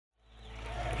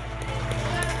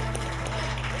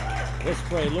Let's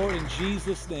pray. Lord, in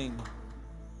Jesus' name,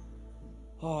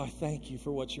 I thank you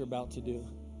for what you're about to do.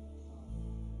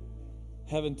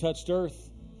 Heaven touched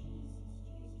earth,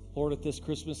 Lord, at this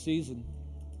Christmas season.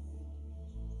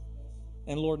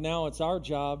 And Lord, now it's our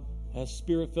job as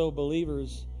Spirit-filled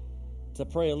believers to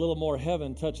pray a little more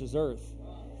heaven touches earth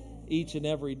each and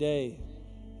every day.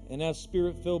 And as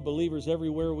Spirit-filled believers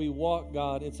everywhere we walk,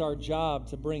 God, it's our job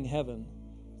to bring heaven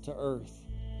to earth.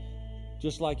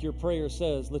 Just like your prayer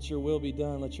says, let your will be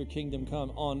done, let your kingdom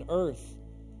come on earth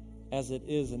as it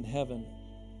is in heaven.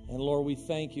 And Lord, we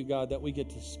thank you, God, that we get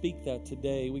to speak that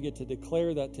today. We get to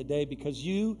declare that today because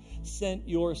you sent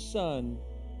your Son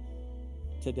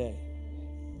today.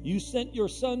 You sent your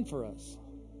Son for us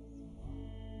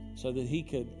so that he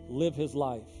could live his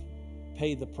life,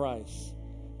 pay the price,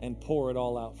 and pour it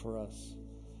all out for us.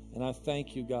 And I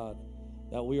thank you, God,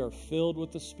 that we are filled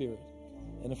with the Spirit.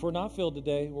 And if we're not filled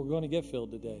today, we're going to get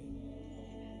filled today.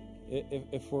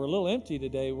 If we're a little empty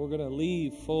today, we're going to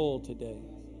leave full today.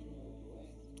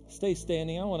 Stay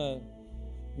standing. I want to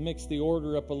mix the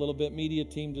order up a little bit. Media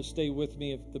team, just stay with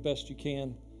me if the best you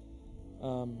can.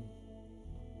 I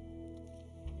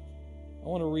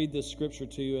want to read this scripture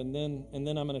to you, and then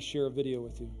I'm going to share a video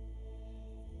with you.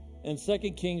 In 2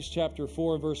 Kings chapter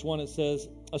 4, verse 1, it says,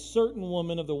 "A certain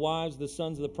woman of the wives of the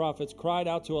sons of the prophets cried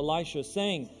out to Elisha,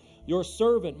 saying, 'Your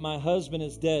servant, my husband,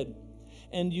 is dead,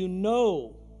 and you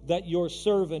know that your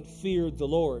servant feared the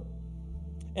Lord.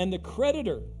 And the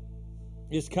creditor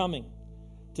is coming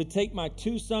to take my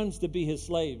 2 sons to be his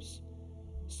slaves.'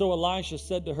 So Elisha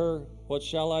said to her, 'What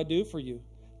shall I do for you?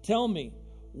 Tell me,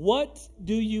 what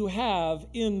do you have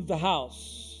in the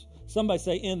house?'" Somebody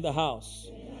say, "In the house."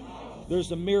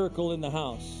 There's a miracle in the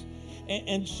house.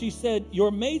 And she said,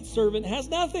 "Your maidservant has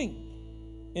nothing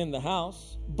in the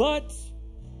house but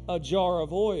a jar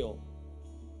of oil."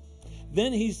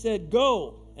 Then he said,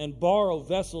 "Go and borrow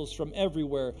vessels from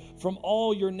everywhere, from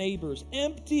all your neighbors,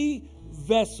 empty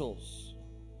vessels.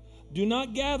 Do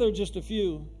not gather just a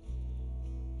few.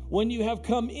 When you have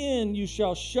come in, you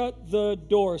shall shut the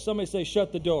door." Somebody say,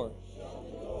 "Shut the door."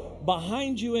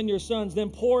 "Behind you and your sons, then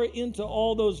pour into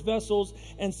all those vessels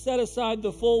and set aside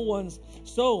the full ones."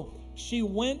 So she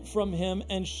went from him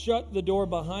and shut the door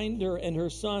behind her and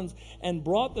her sons and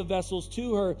brought the vessels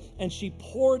to her, and she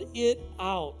poured it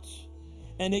out.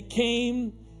 And it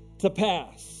came to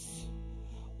pass,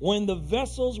 when the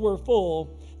vessels were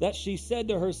full, that she said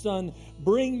to her son,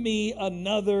 "Bring me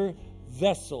another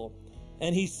vessel."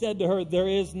 And he said to her, "There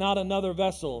is not another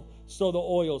vessel." So the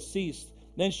oil ceased.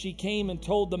 Then she came and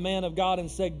told the man of God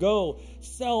and said, "Go,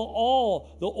 sell all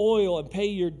the oil and pay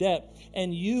your debt,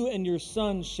 and you and your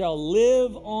sons shall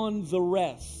live on the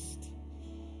rest."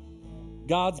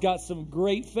 God's got some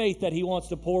great faith that he wants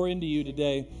to pour into you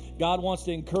today. God wants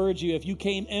to encourage you. If you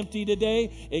came empty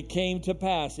today, it came to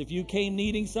pass. If you came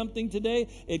needing something today,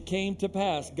 it came to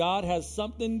pass. God has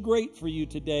something great for you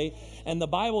today. And the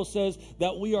Bible says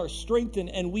that we are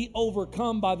strengthened and we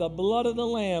overcome by the blood of the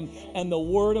Lamb and the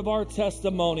word of our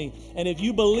testimony. And if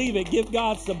you believe it, give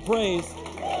God some praise.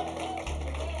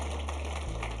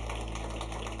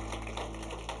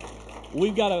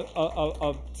 We've got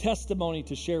a testimony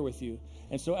to share with you.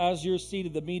 And so as you're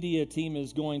seated, the media team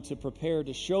is going to prepare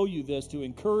to show you this, to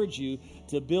encourage you,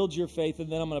 to build your faith,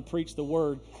 and then I'm going to preach the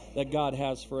word that God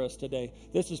has for us today.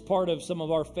 This is part of some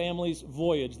of our family's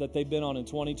voyage that they've been on in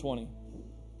 2020.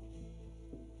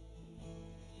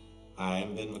 Hi,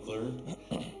 I'm Ben McClure.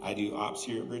 I do ops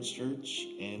here at Bridge Church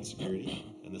and security,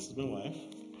 and this is my wife.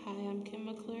 Hi, I'm Kim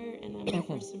McClure, and I'm the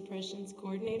First Impressions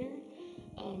Coordinator.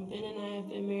 Ben and I have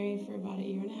been married for about 1.5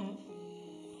 years.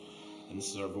 And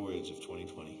this is our voyage of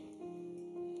 2020.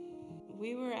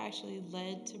 We were actually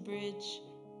led to Bridge.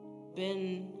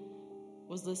 Ben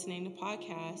was listening to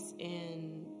podcasts,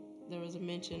 and there was a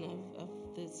mention of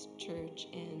this church,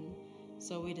 and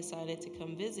so we decided to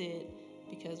come visit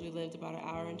because we lived about 1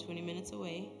 hour and 20 minutes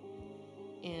away.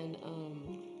 And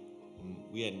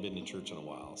we hadn't been to church in a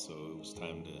while, so it was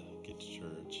time to get to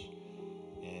church.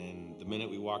 And the minute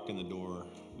we walked in the door,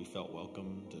 we felt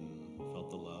welcomed and felt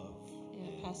the love.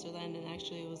 Yeah, Pastor Landon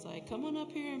actually was like, "Come on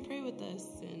up here and pray with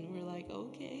us." And we're like,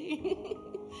 "Okay."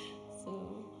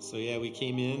 So yeah, we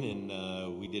came in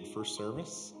and we did first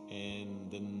service, and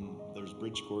then there's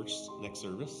Bridge Course next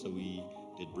service. So we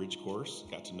did Bridge Course,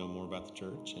 got to know more about the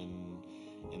church,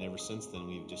 and ever since then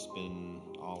we've just been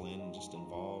all in, just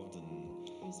involved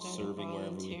and serving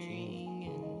wherever we can.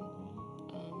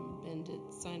 And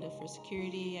signed up for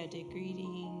security. I did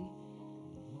greeting.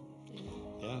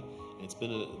 Yeah, and it's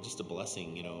been just a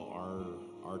blessing. You know,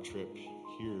 our trip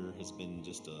here has been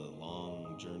just a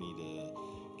long journey to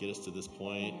get us to this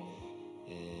point.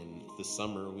 And this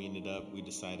summer we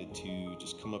decided to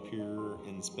just come up here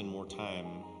and spend more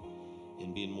time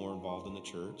and being more involved in the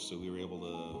church. So we were able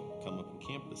to come up and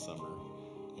camp this summer.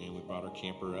 And we brought our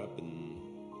camper up, and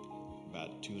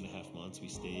about 2.5 months we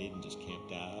stayed and just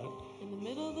camped out. In the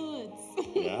middle of the woods.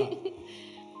 Yeah.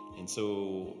 And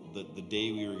so the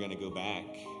day we were going to go back,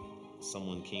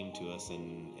 someone came to us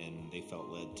and they felt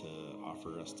led to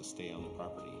offer us to stay on the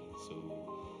property.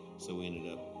 So we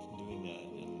ended up doing that,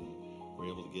 and we're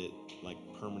able to get like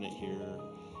permanent here.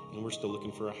 And we're still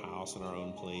looking for a house in our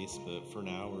own place, but for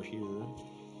now we're here.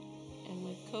 And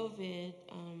with COVID,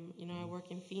 I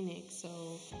work in Phoenix, so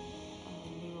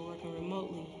we were working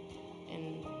remotely,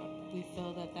 and we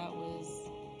felt that was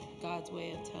God's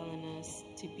way of telling us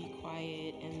to be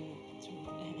quiet and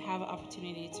have an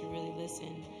opportunity to really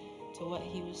listen to what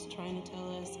He was trying to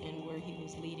tell us and where He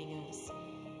was leading us.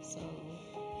 So,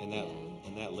 and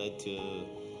that led to,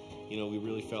 we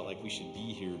really felt like we should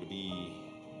be here to be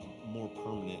more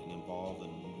permanent and involved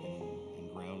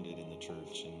and grounded in the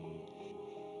church. And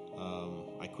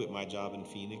I quit my job in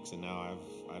Phoenix, and now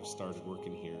I've started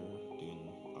working here doing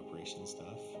operation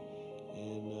stuff,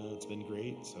 and it's been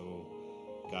great. So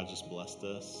God just blessed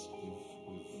us.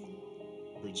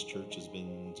 Bridge Church has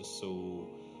been just so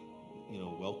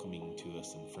welcoming to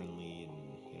us and friendly,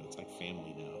 and it's like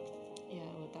family now. Yeah,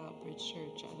 without Bridge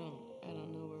Church, I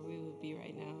don't know where we would be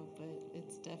right now, but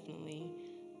it's definitely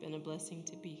been a blessing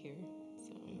to be here.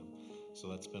 So So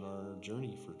that's been our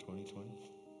journey for 2020.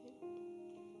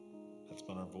 That's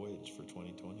been our voyage for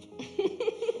 2020.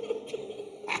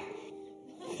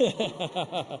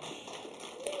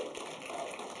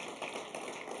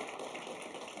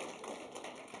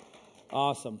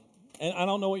 Awesome. And I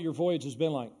don't know what your voyage has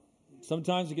been like.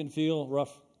 Sometimes it can feel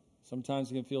rough. Sometimes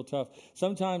it can feel tough.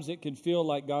 Sometimes it can feel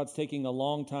like God's taking a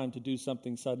long time to do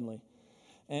something suddenly.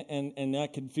 And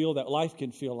that can feel that. Life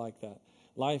can feel like that.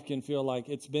 Life can feel like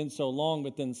it's been so long,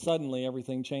 but then suddenly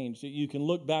everything changed. You can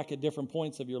look back at different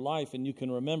points of your life, and you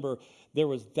can remember there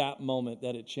was that moment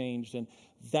that it changed. And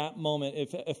that moment,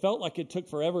 it felt like it took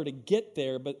forever to get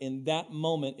there, but in that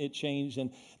moment it changed.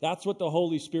 And that's what the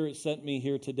Holy Spirit sent me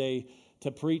here today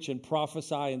to preach and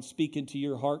prophesy and speak into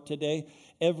your heart today.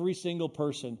 Every single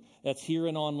person that's here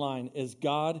and online is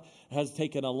God has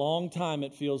taken a long time,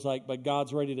 it feels like, but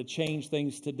God's ready to change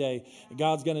things today.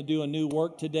 God's going to do a new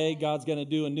work today. God's going to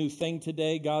do a new thing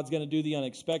today. God's going to do the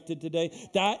unexpected today.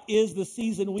 That is the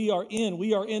season we are in.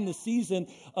 We are in the season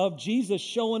of Jesus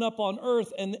showing up on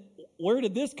earth. And where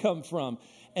did this come from?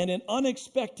 And an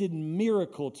unexpected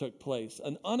miracle took place.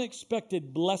 An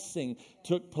unexpected blessing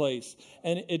took place.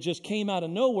 And it just came out of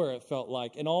nowhere, it felt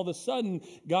like. And all of a sudden,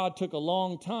 God took a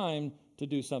long time to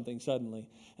do something suddenly.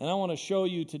 And I want to show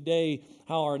you today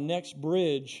how our next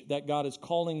bridge that God is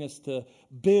calling us to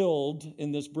build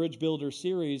in this Bridge Builder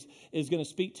series is going to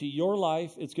speak to your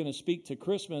life. It's going to speak to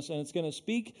Christmas. And it's going to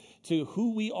speak to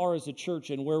who we are as a church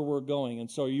and where we're going. And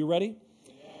so, are you ready?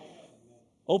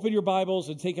 Open your Bibles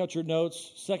and take out your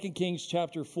notes. 2 Kings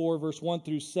chapter 4, verse 1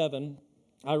 through 7.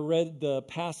 I read the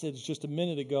passage just a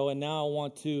minute ago, and now I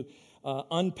want to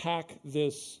unpack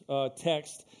this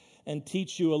text and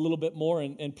teach you a little bit more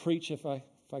and preach if I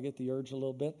get the urge a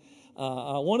little bit.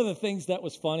 One of the things that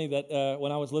was funny that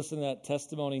when I was listening to that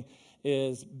testimony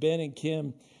is Ben and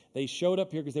Kim, they showed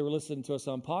up here because they were listening to us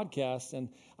on podcasts, and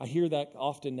I hear that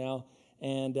often now.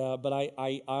 And but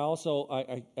I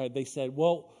also they said,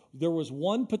 well, there was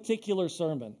one particular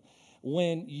sermon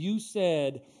when you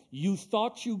said you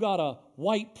thought you got a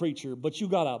white preacher, but you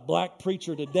got a black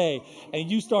preacher today, and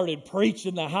you started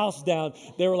preaching the house down.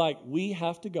 They were like, we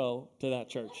have to go to that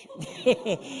church.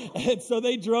 And so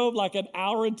they drove like an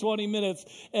hour and 20 minutes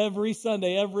every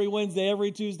Sunday, every Wednesday,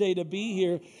 every Tuesday to be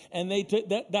here. And they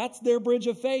that's their bridge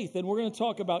of faith. And we're going to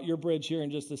talk about your bridge here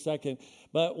in just a second.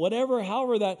 But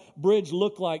however that bridge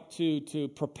looked like to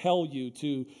propel you,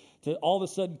 to all of a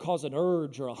sudden cause an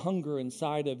urge or a hunger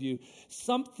inside of you,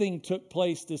 something took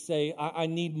place to say, I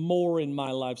need more in my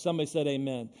life. Somebody said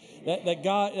amen. That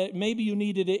God, maybe you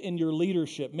needed it in your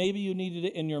leadership. Maybe you needed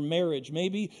it in your marriage.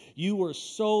 Maybe you were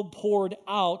so poured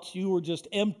out, you were just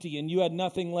empty and you had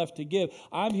nothing left to give.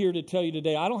 I'm here to tell you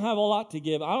today, I don't have a lot to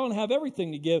give. I don't have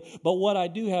everything to give, but what I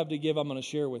do have to give, I'm going to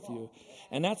share with you.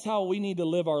 And that's how we need to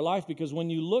live our life, because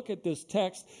when you look at this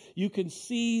text, you can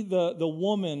see the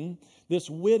woman, this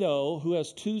widow who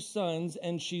has 2 sons,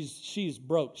 and she's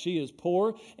broke. She is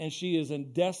poor, and she is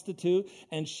in destitute,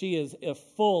 and she is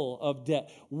full of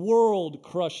debt,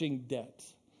 world-crushing debt.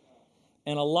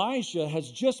 And Elijah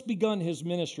has just begun his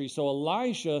ministry. So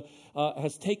Elisha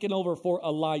has taken over for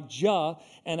Elijah.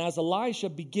 And as Elisha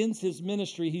begins his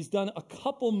ministry, he's done a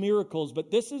couple miracles. But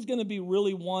this is going to be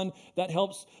really one that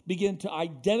helps begin to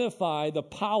identify the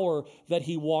power that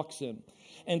he walks in.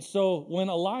 And so when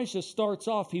Elisha starts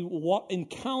off, he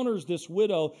encounters this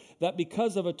widow that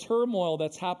because of a turmoil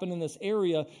that's happened in this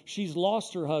area, she's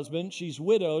lost her husband, she's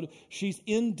widowed, she's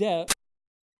in debt.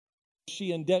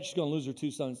 She's going to lose her 2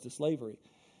 sons to slavery.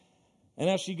 And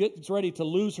as she gets ready to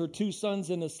lose her 2 sons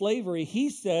into slavery,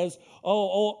 he says,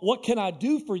 oh, what can I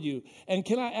do for you? And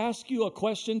can I ask you a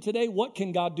question today? What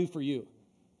can God do for you?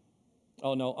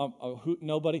 Oh, no,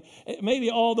 nobody. Maybe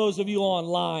all those of you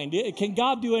online. Can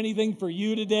God do anything for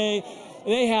you today?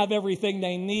 They have everything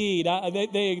they need.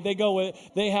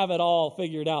 They have it all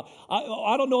figured out.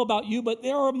 I don't know about you, but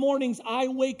there are mornings I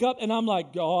wake up and I'm like,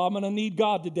 oh, I'm going to need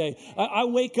God today. I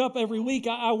wake up every week.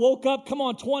 I woke up,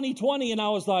 2020, and I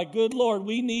was like, good Lord,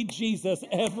 we need Jesus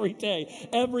every day,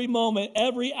 every moment,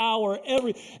 every hour,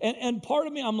 and part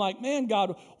of me, I'm like, man,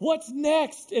 God, what's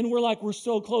next? And we're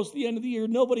so close to the end of the year.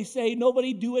 Nobody say,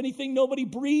 nobody do anything, nobody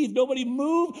breathe, nobody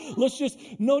move. Let's just,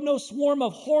 no swarm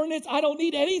of hornets. I don't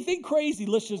need anything crazy.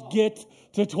 Let's just get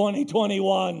to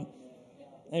 2021.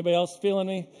 Anybody else feeling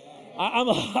me?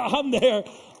 I'm there.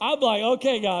 I'm like,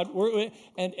 okay, God.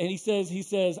 And he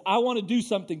says, I want to do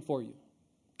something for you.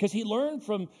 Because he learned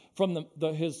from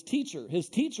his teacher. His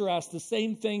teacher asked the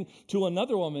same thing to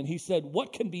another woman. He said,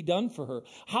 what can be done for her?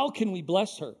 How can we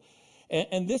bless her?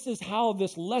 And this is how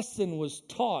this lesson was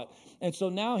taught. And so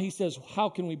now he says, how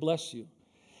can we bless you?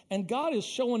 And God is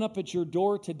showing up at your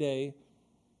door today.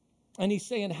 And he's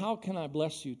saying, how can I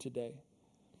bless you today?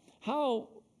 How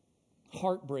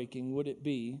heartbreaking would it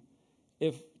be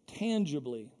if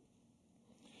tangibly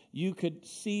you could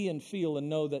see and feel and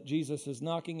know that Jesus is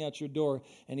knocking at your door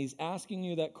and he's asking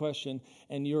you that question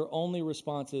and your only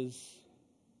response is,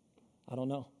 I don't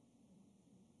know.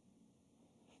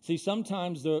 See,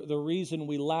 sometimes the reason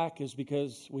we lack is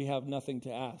because we have nothing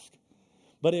to ask.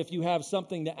 But if you have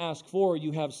something to ask for,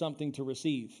 you have something to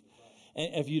receive.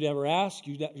 And if you never ask,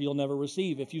 you'll never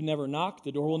receive. If you never knock,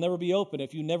 the door will never be open.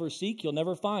 If you never seek, you'll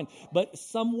never find. But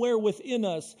somewhere within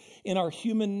us, in our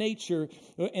human nature,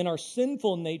 in our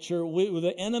sinful nature,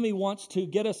 the enemy wants to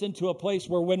get us into a place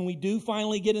where when we do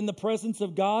finally get in the presence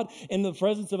of God, in the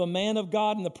presence of a man of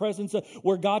God, in the presence of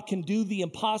where God can do the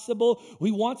impossible,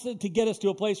 he wants it to get us to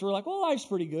a place where we're like, well, life's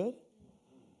pretty good.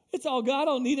 It's all God. I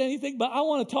don't need anything, but I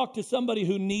want to talk to somebody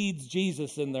who needs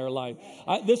Jesus in their life.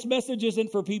 This message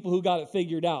isn't for people who got it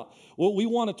figured out. Well, I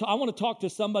want to talk to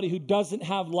somebody who doesn't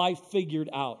have life figured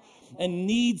out and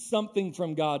needs something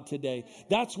from God today.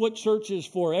 That's what church is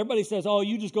for. Everybody says, oh,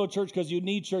 you just go to church because you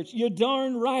need church. You're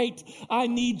darn right. I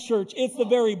need church. It's the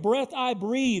very breath I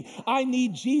breathe. I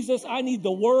need Jesus. I need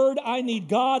the Word. I need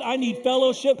God. I need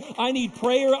fellowship. I need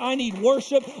prayer. I need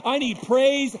worship. I need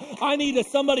praise. I need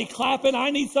somebody clapping.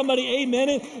 I need somebody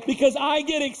amening, because I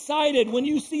get excited when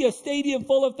you see a stadium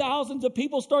full of thousands of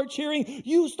people start cheering.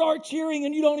 You start cheering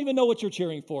and you don't even know what you're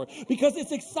cheering for, because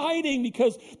it's exciting,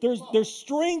 because there's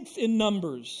strength in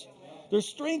numbers. There's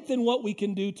strength in what we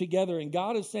can do together. And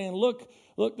God is saying, look,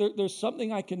 there's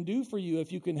something I can do for you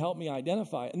if you can help me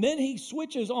identify it. And then he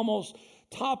switches almost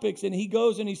topics, and he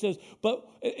goes and he says, but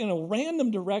in a random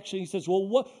direction, he says,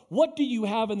 well, what do you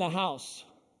have in the house?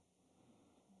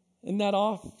 Isn't that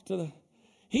off to the...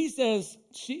 He says,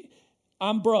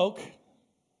 I'm broke.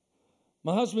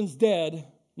 My husband's dead.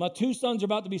 My 2 sons are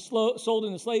about to be sold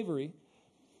into slavery.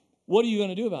 What are you going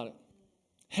to do about it?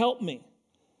 Help me.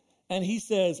 And he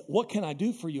says, what can I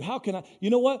do for you? How can I? You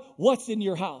know what? What's in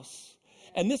your house?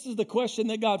 And this is the question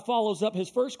that God follows up his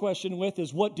first question with,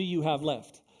 is what do you have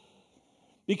left?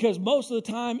 Because most of the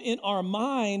time in our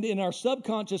mind, in our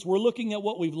subconscious, we're looking at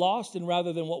what we've lost and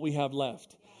rather than what we have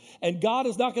left. And God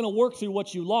is not going to work through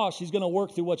what you lost. He's going to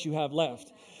work through what you have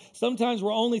left. Sometimes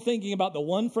we're only thinking about the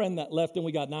one friend that left and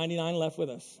we got 99 left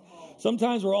with us.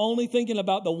 Sometimes we're only thinking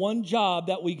about the one job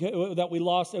that we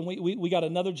lost and we got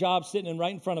another job sitting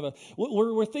right in front of us.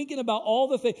 We're thinking about all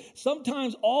the things.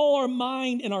 Sometimes all our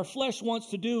mind and our flesh wants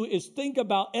to do is think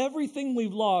about everything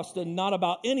we've lost and not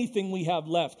about anything we have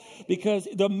left. Because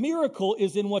the miracle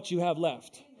is in what you have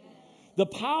left. The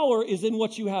power is in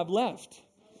what you have left.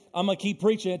 I'm going to keep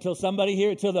preaching until somebody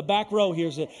here, until the back row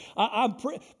hears it.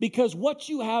 Because what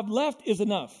you have left is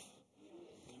enough.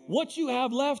 What you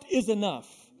have left is enough.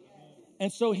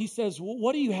 And so he says, well,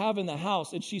 what do you have in the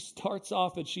house? And she starts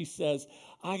off and she says,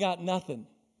 I got nothing.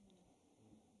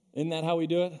 Isn't that how we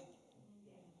do it?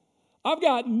 I've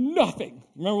got nothing.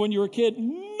 Remember when you were a kid?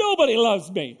 Nobody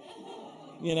loves me.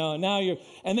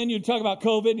 And then you talk about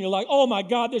COVID and you're like, oh my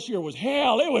God, this year was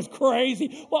hell. It was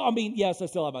crazy. Well, I mean, yes, I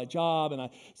still have my job and I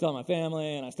still have my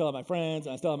family and I still have my friends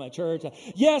and I still have my church.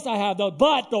 Yes, I have those,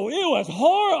 but though it was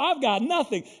horrible, I've got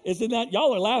nothing. Isn't that,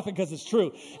 y'all are laughing because it's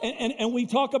true. And we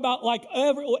talk about like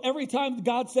every time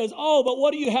God says, oh, but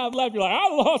what do you have left? You're like, I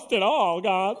lost it all,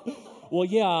 God. Well,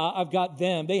 yeah, I've got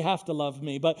them. They have to love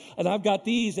me. And I've got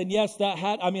these. And yes,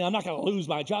 I'm not going to lose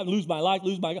my job, lose my life,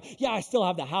 yeah, I still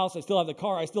have the house. I still have the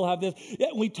car. I still have this. Yeah,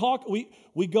 we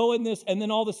go in this. And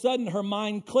then all of a sudden her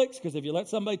mind clicks, because if you let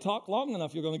somebody talk long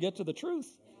enough, you're going to get to the truth.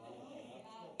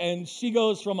 And she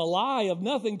goes from a lie of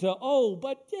nothing to, oh,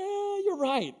 but yeah, you're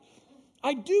right.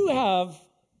 I do have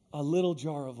a little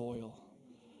jar of oil.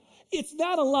 It's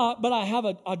not a lot, but I have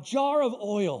a jar of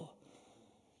oil.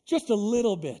 Just a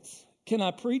little bit. Can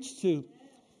I preach to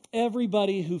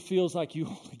everybody who feels like you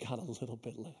only got a little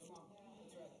bit left?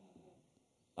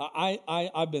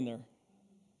 I've been there.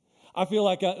 I feel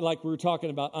like we were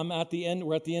talking about, we're at the end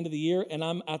of the year, and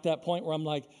I'm at that point where I'm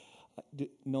like,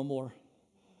 no more.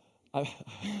 You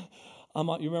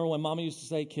remember when Mama used to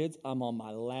say, kids, I'm on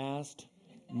my last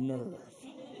nerve.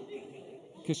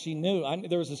 Because she knew.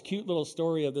 There was this cute little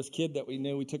story of this kid that we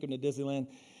knew. We took him to Disneyland,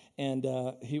 and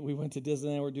we went to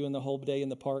Disneyland. We're doing the whole day in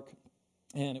the park.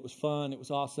 And it was fun. It was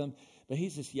awesome. But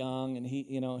he's just young, and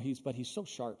he's so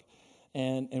sharp.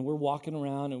 And we're walking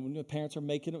around, and when the parents are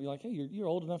making it, we're like, hey, you're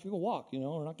old enough, you can walk.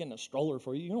 We're not getting a stroller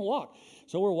for you. You're going to walk.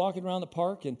 So we're walking around the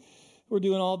park, and we're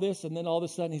doing all this. And then all of a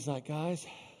sudden, he's like, guys,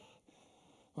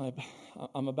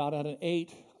 I'm about at an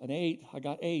 8. I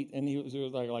got 8. And he was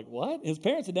like, what? His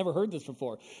parents had never heard this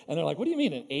before. And they're like, what do you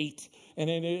mean an 8? And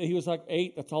then he was like,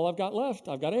 8, that's all I've got left.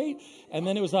 I've got 8. And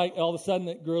then it was like, all of a sudden,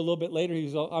 it grew a little bit later. He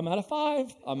was like, I'm at a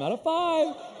 5.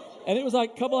 And it was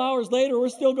like a couple hours later, we're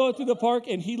still going through the park.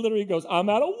 And he literally goes, I'm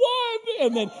at a 1.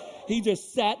 And then he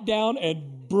just sat down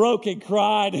and broke and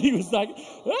cried. And he was like, that's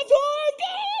all I've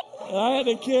got. And I had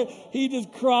to carry, he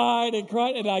just cried,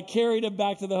 and I carried him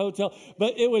back to the hotel.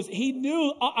 But he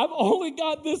knew, I've only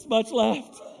got this much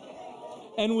left.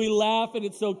 And we laugh, and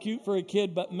it's so cute for a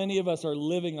kid, but many of us are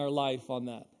living our life on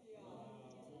that.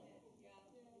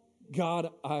 God,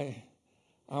 I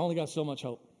only got so much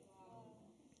hope.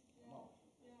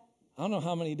 I don't know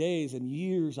how many days and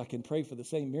years I can pray for the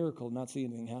same miracle and not see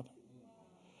anything happen.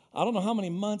 I don't know how many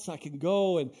months I can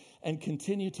go and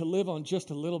continue to live on just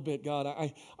a little bit,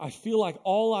 God. I feel like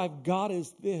all I've got is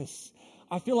this.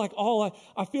 I feel like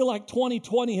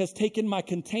 2020 has taken my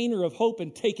container of hope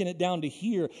and taken it down to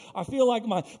here. I feel like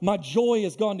my joy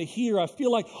has gone to here. I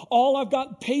feel like all I've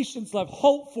got patience left,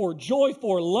 hope for, joy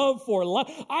for, love for.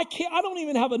 I don't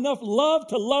even have enough love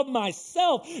to love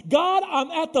myself. God,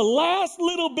 I'm at the last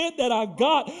little bit that I've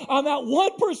got. I'm at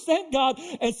 1%, God.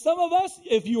 And some of us,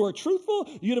 if you were truthful,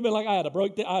 you'd have been like, I had a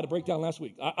breakdown last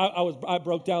week. I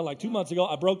broke down like 2 months ago.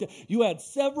 I broke down. You had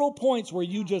several points where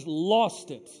you just lost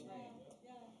it.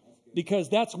 Because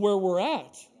that's where we're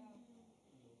at.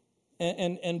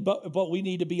 But we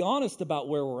need to be honest about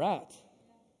where we're at.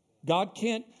 God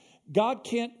can't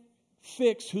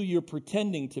fix who you're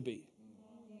pretending to be.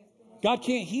 God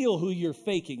can't heal who you're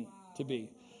faking to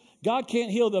be. God can't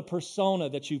heal the persona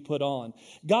that you put on.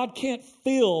 God can't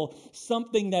fill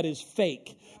something that is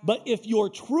fake. But if you're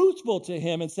truthful to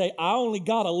him and say, I only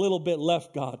got a little bit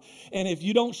left, God. And if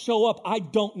you don't show up, I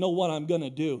don't know what I'm going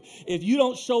to do. If you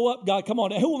don't show up, God, come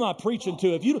on, who am I preaching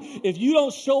to? If you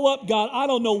don't show up, God, I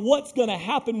don't know what's going to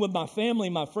happen with my family,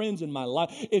 my friends, and my life.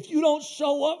 If you don't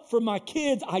show up for my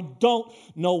kids, I don't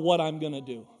know what I'm going to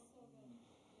do.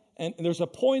 And there's a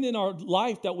point in our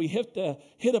life that we have to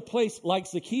hit a place like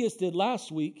Zacchaeus did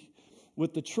last week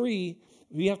with the tree.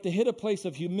 We have to hit a place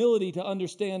of humility to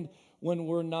understand when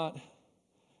we're not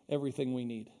everything we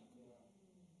need.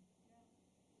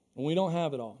 When we don't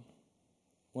have it all.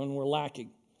 When we're lacking.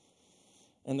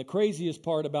 And the craziest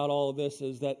part about all of this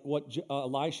is that what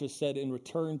Elisha said in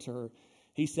return to her,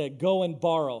 he said, go and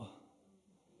borrow.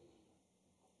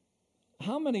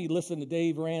 How many listen to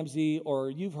Dave Ramsey or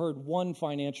you've heard one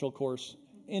financial course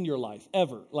in your life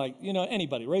ever? Like,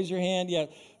 anybody, raise your hand. Yeah,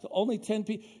 so only 10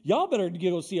 people. Y'all better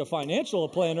go see a financial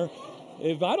planner.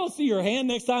 If I don't see your hand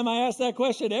next time I ask that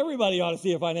question, everybody ought to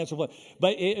see a financial planner.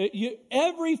 But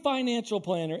every financial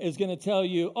planner is going to tell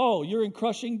you, oh, you're in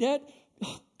crushing debt?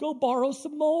 Go borrow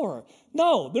some more.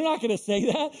 No, they're not going to say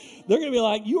that. They're going to be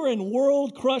like, you're in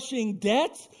world-crushing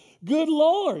debt? Good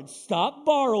Lord, stop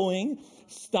borrowing,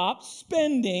 stop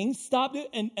spending, stop it.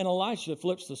 And Elisha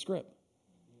flips the script.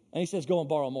 And he says, go and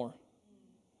borrow more.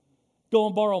 Go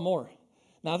and borrow more.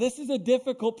 Now, this is a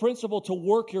difficult principle to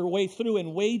work your way through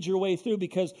and wade your way through,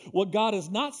 because what God is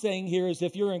not saying here is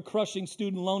if you're in crushing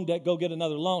student loan debt, go get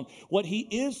another loan. What he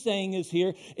is saying is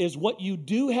here is what you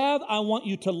do have, I want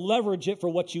you to leverage it for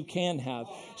what you can have.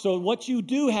 So what you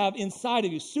do have inside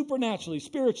of you, supernaturally,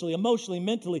 spiritually, emotionally,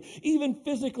 mentally, even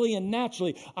physically and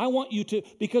naturally, I want you to,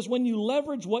 because when you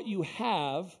leverage what you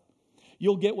have,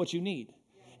 you'll get what you need.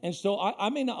 And so I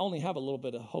may not only have a little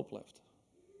bit of hope left,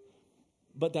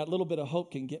 but that little bit of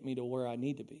hope can get me to where I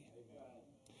need to be.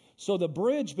 So the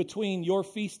bridge between your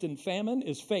feast and famine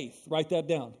is faith. Write that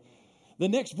down. The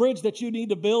next bridge that you need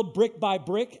to build brick by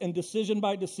brick and decision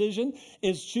by decision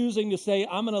is choosing to say,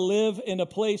 I'm going to live in a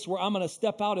place where I'm going to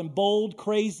step out in bold,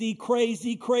 crazy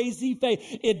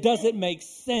faith. It doesn't make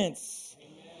sense.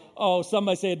 Oh,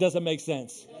 somebody say it doesn't make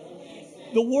sense.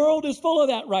 The world is full of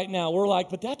that right now. We're like,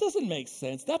 but that doesn't make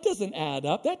sense. That doesn't add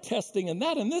up. That testing and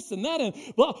that and this and that. And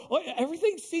well,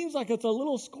 everything seems like it's a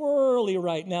little squirrely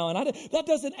right now. And that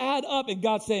doesn't add up. And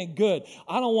God's saying, good.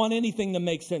 I don't want anything to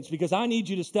make sense, because I need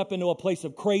you to step into a place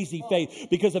of crazy faith.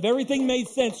 Because if everything made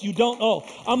sense, you don't. Oh,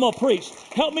 I'm going to preach.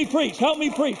 Help me preach. Help me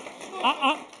preach.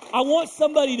 I want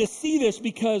somebody to see this,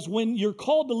 because when you're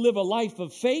called to live a life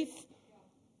of faith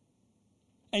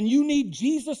and you need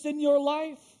Jesus in your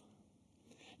life,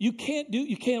 you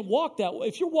can't walk that way.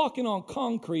 If you're walking on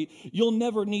concrete, you'll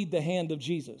never need the hand of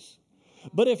Jesus.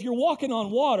 But if you're walking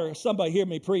on water, somebody hear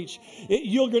me preach,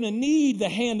 you're going to need the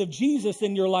hand of Jesus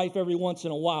in your life every once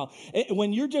in a while.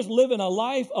 When you're just living a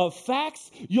life of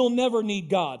facts, you'll never need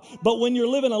God. But when you're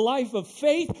living a life of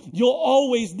faith, you'll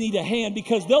always need a hand,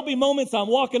 because there'll be moments I'm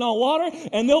walking on water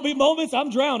and there'll be moments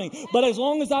I'm drowning. But as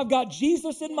long as I've got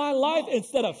Jesus in my life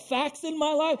instead of facts in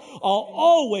my life, I'll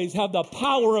always have the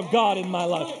power of God in my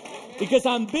life, because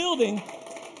I'm building.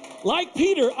 Like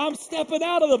Peter, I'm stepping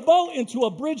out of the boat into a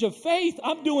bridge of faith.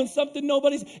 I'm doing something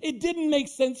it didn't make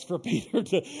sense for Peter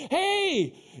to,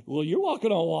 hey, well, you're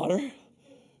walking on water.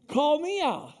 Call me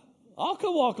out. I'll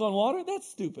come walk on water. That's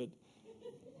stupid.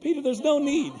 Peter, there's no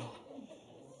need.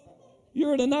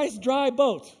 You're in a nice dry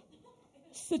boat.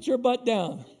 Sit your butt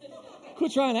down.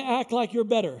 Quit trying to act like you're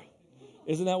better.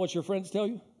 Isn't that what your friends tell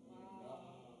you?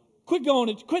 Quit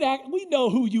act. We know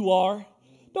who you are.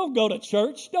 Don't go to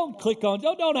church.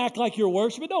 Don't act like you're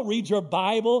worshiping. Don't read your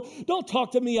Bible. Don't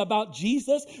talk to me about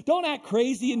Jesus. Don't act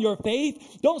crazy in your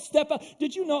faith. Don't step out.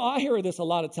 Did you know, I hear this a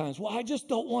lot of times. Well, I just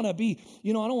don't want to be,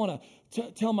 I don't want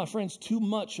to tell my friends too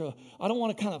much. I don't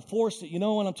want to kind of force it.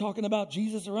 When I'm talking about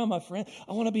Jesus around my friend,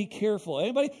 I want to be careful.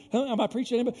 Anybody? Am I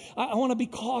preaching? Anybody? I want to be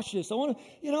cautious. I want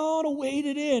to, wade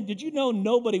it in. Did you know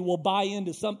nobody will buy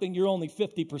into something you're only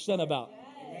 50% about?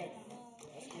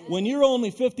 When you're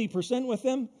only 50% with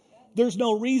them, there's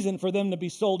no reason for them to be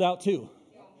sold out too.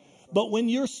 But when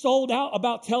you're sold out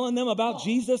about telling them about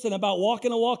Jesus and about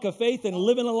walking a walk of faith and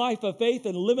living a life of faith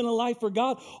and living a life for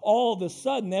God, all of a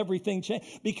sudden everything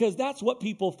changes, because that's what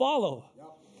people follow.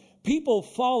 People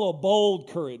follow bold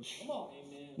courage,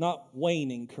 not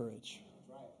waning courage.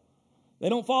 They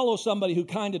don't follow somebody who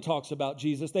kind of talks about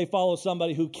Jesus. They follow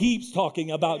somebody who keeps talking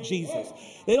about Jesus.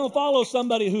 They don't follow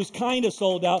somebody who's kind of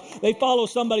sold out. They follow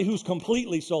somebody who's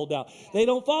completely sold out. They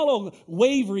don't follow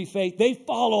wavery faith. They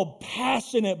follow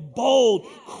passionate, bold,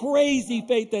 crazy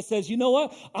faith that says, you know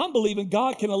what? I'm believing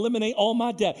God can eliminate all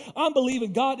my debt. I'm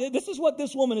believing God. This is what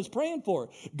this woman is praying for.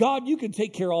 God, you can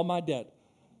take care of all my debt.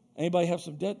 Anybody have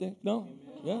some debt there? No?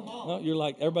 Yeah? No? You're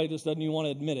like, everybody just doesn't even want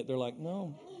to admit it. They're like,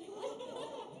 no.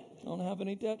 Don't have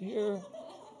any debt here.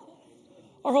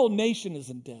 Our whole nation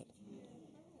is in debt.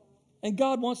 And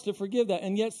God wants to forgive that.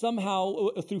 And yet somehow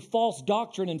through false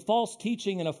doctrine and false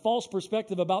teaching and a false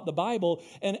perspective about the Bible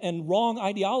and wrong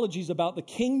ideologies about the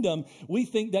kingdom, we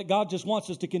think that God just wants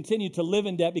us to continue to live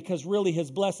in debt, because really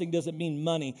his blessing doesn't mean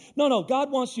money. No.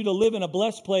 God wants you to live in a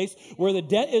blessed place where the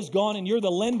debt is gone and you're the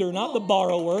lender, not the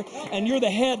borrower, and you're the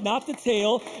head, not the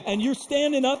tail, and you're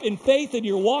standing up in faith and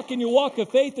you're walking your walk of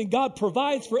faith, and God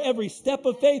provides for every step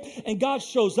of faith, and God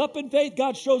shows up in faith.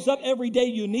 God shows up every day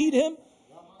you need him,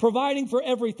 providing for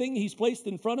everything he's placed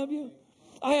in front of you.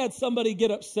 I had somebody get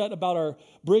upset about our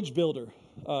bridge builder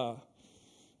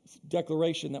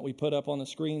declaration that we put up on the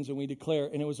screens and we declare,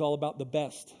 and it was all about the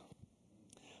best.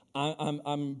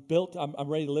 I'm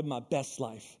ready to live my best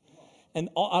life. And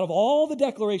out of all the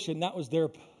declaration, that was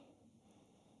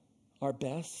our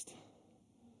best.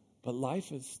 But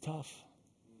life is tough.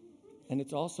 And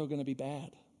it's also going to be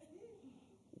bad.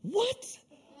 What?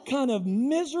 kind of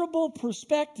miserable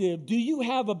perspective do you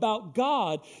have about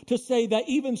God to say that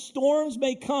even storms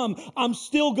may come, I'm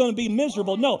still going to be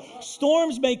miserable? No,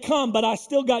 storms may come, but I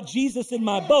still got Jesus in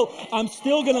my boat. I'm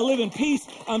still going to live in peace.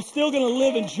 I'm still going to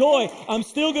live in joy. I'm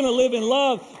still going to live in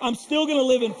love. I'm still going to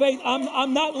live in faith.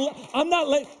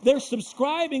 They're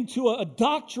subscribing to a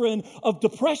doctrine of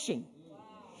depression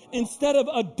instead of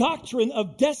a doctrine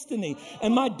of destiny.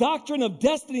 And my doctrine of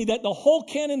destiny that the whole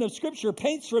canon of Scripture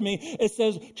paints for me, it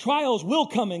says trials will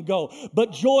come and go,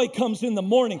 but joy comes in the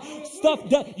morning.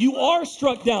 You are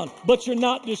struck down, but you're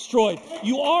not destroyed.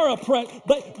 You are oppressed,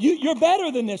 but you're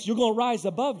better than this. You're going to rise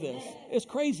above this. It's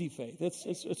crazy faith.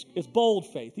 It's bold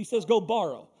faith. He says, go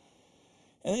borrow.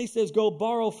 And then he says, go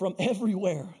borrow from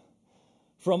everywhere,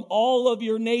 from all of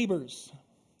your neighbors.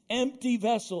 Empty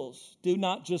vessels. Do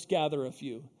not just gather a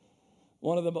few.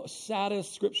 One of the most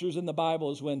saddest scriptures in the Bible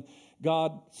is when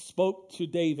God spoke to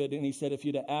David and he said, if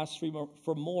you'd have asked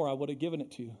for more, I would have given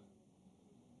it to you.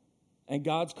 And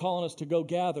God's calling us to go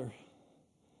gather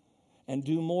and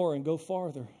do more and go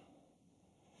farther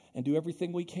and do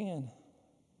everything we can.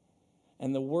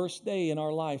 And the worst day in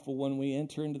our life will when we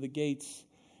enter into the gates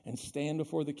and stand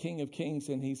before the King of Kings,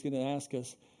 and he's going to ask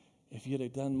us, if you'd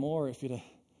have done more, if you'd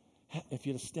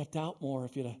have stepped out more,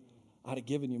 I'd have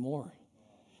given you more.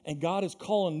 And God is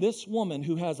calling this woman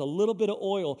who has a little bit of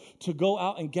oil to go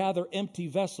out and gather empty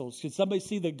vessels. Can somebody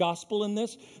see the gospel in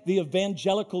this? The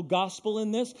evangelical gospel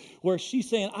in this? Where she's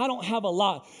saying, I don't have a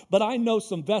lot, but I know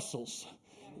some vessels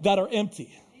that are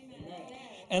empty.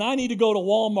 And I need to go to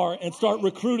Walmart and start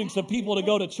recruiting some people to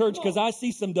go to church because I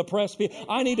see some depressed people.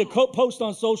 I need to post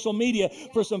on social media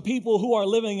for some people who are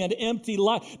living an empty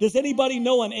life. Does anybody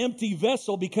know an empty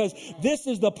vessel? Because this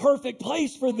is the perfect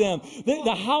place for them.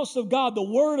 The house of God, the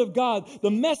word of God,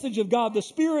 the message of God, the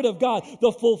spirit of God,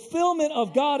 the fulfillment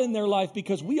of God in their life,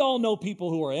 because we all know people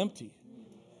who are empty.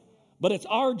 But it's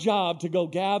our job to go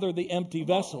gather the empty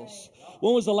vessels.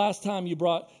 When was the last time you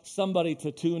brought somebody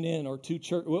to tune in or to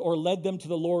church or led them to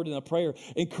the Lord in a prayer?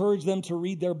 Encourage them to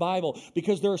read their Bible,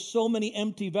 because there are so many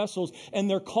empty vessels and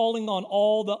they're calling on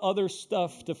all the other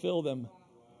stuff to fill them.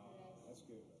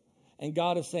 And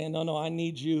God is saying, no, I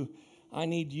need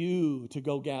you to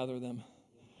go gather them,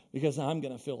 because I'm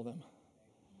going to fill them.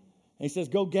 And he says,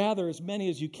 go gather as many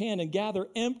as you can and gather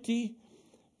empty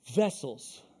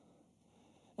vessels.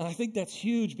 And I think that's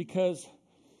huge, because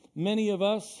many of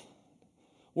us,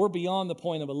 we're beyond the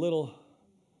point of a little,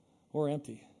 we're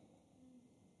empty.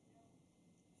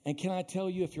 And can I tell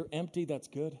you, if you're empty, that's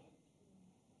good.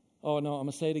 Oh, no, I'm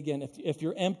going to say it again. If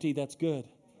you're empty, that's good.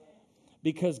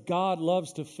 Because God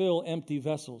loves to fill empty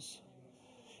vessels.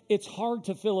 It's hard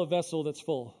to fill a vessel that's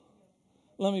full.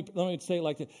 Let me say it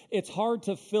like this. It's hard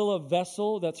to fill a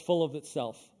vessel that's full of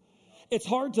itself. It's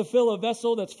hard to fill a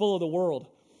vessel that's full of the world.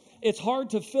 It's hard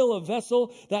to fill a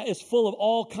vessel that is full of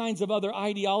all kinds of other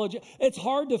ideology. It's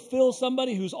hard to fill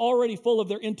somebody who's already full of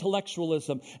their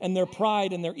intellectualism and their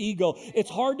pride and their ego.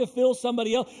 It's hard to fill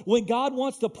somebody else when God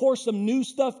wants to pour some new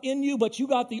stuff in you, but you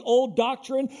got the old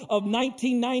doctrine of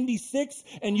 1996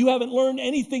 and you haven't learned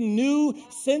anything new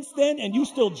since then, and you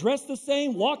still dress the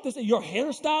same, walk the same, your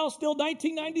hairstyle still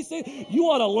 1996. You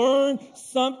ought to learn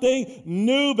something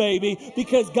new, baby,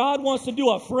 because God wants to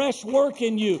do a fresh work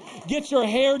in you. Get your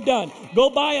hair done. Go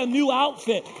buy a new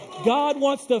outfit. God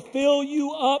wants to fill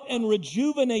you up and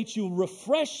rejuvenate you,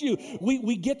 refresh you.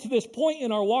 We get to this point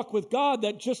in our walk with God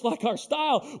that just like our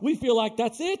style, we feel like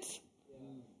that's it.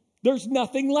 There's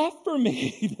nothing left for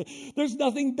me. There's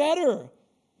nothing better.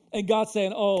 And God's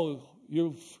saying, oh,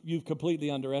 you've completely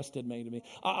underestimated me.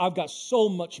 I've got so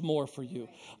much more for you.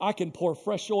 I can pour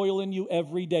fresh oil in you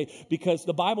every day, because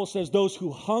the Bible says those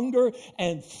who hunger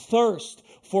and thirst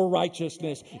for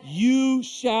righteousness, you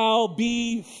shall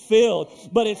be filled.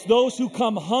 But it's those who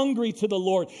come hungry to the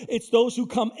Lord. It's those who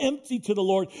come empty to the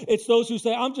Lord. It's those who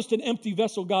say, I'm just an empty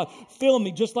vessel, God. Fill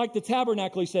me. Just like the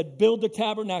tabernacle, he said, build the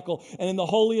tabernacle. And in the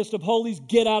holiest of holies,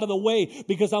 get out of the way,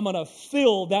 because I'm going to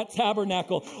fill that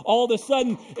tabernacle. All of a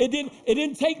sudden, it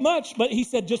didn't take much, but he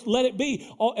said, just let it be.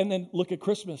 Oh, and then look at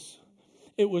Christmas.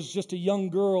 It was just a young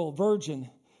girl, virgin,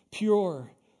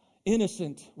 pure,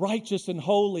 innocent, righteous, and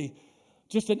holy.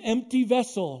 Just an empty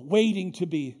vessel waiting to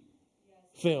be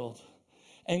filled.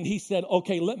 And he said,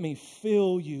 okay, let me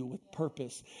fill you with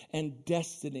purpose and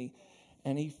destiny.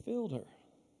 And he filled her.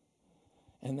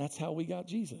 And that's how we got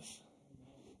Jesus.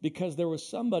 Because there was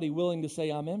somebody willing to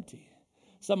say, I'm empty.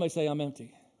 Somebody say, I'm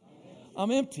empty.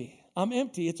 I'm empty. I'm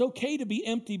empty. It's okay to be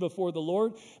empty before the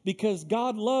Lord because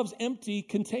God loves empty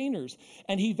containers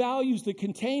and he values the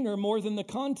container more than the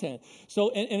content. So,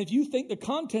 and if you think the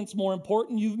content's more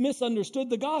important, you've misunderstood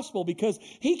the gospel because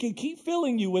he can keep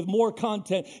filling you with more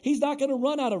content. He's not going to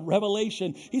run out of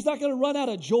revelation. He's not going to run out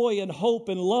of joy and hope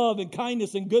and love and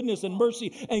kindness and goodness and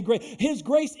mercy and grace. His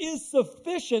grace is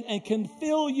sufficient and can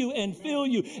fill you and fill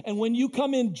you. And when you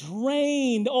come in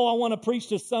drained, I want to preach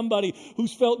to somebody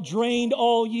who's felt drained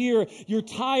all year. You're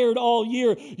tired all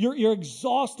year. You're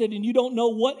exhausted and you don't know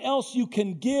what else you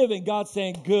can give. And God's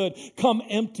saying, good, come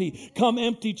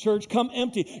empty, church, come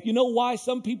empty. You know why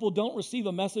some people don't receive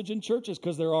a message in churches?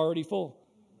 Because they're already full.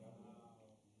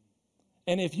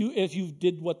 And if you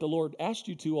did what the Lord asked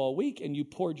you to all week and you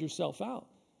poured yourself out,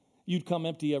 you'd come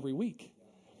empty every week.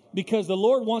 Because the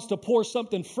Lord wants to pour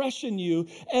something fresh in you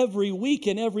every week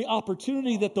and every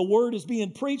opportunity that the word is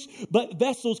being preached. But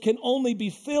vessels can only be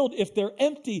filled if they're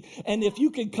empty. And if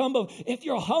you can if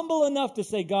you're humble enough to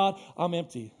say, God, I'm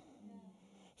empty.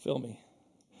 Fill me.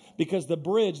 Because the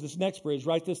bridge, this next bridge,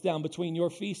 write this down, between your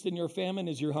feast and your famine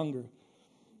is your hunger.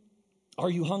 Are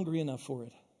you hungry enough for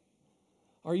it?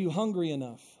 Are you hungry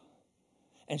enough?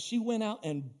 And she went out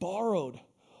and borrowed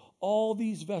all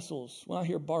these vessels. When I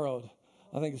hear borrowed,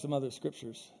 I think of some other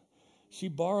scriptures. She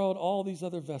borrowed all these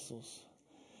other vessels.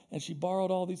 And she borrowed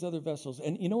all these other vessels.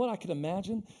 And you know what I could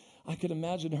imagine? I could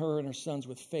imagine her and her sons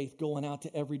with faith going out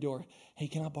to every door. Hey,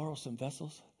 can I borrow some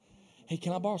vessels? Hey,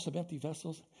 can I borrow some empty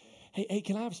vessels? Hey,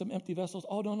 can I have some empty vessels?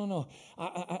 Oh, no.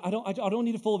 I don't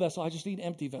need a full vessel. I just need an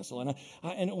empty vessel.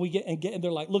 And we get and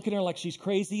they're like looking at her like she's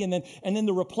crazy. And then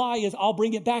the reply is, I'll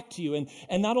bring it back to you.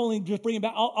 And not only just bring it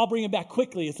back, I'll bring it back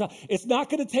quickly. It's not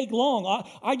going to take long.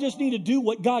 I just need to do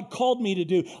what God called me to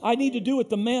do. I need to do what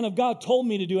the man of God told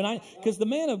me to do. Because the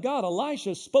man of God,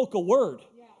 Elisha, spoke a word.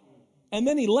 And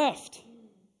then he left.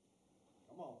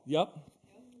 Yep.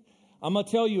 I'm going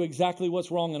to tell you exactly what's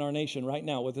wrong in our nation right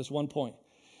now with this one point.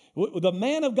 The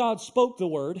man of God spoke the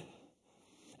word,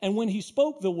 and when he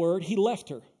spoke the word, he left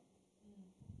her.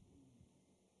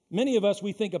 Many of us,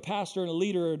 we think a pastor and a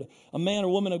leader, a man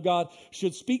or woman of God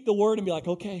should speak the word and be like,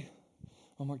 okay,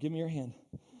 Omar, give me your hand.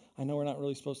 I know we're not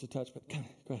really supposed to touch, but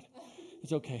go ahead.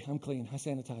 It's okay. I'm clean. I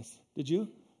sanitized. Did you?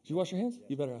 Did you wash your hands?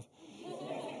 You better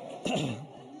have.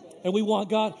 And we want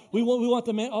God, we want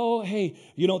the man, hey,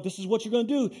 this is what you're going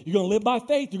to do. You're going to live by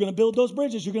faith. You're going to build those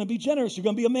bridges. You're going to be generous. You're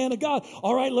going to be a man of God.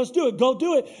 All right, let's do it. Go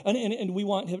do it. And we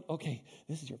want him, okay,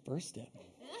 this is your first step.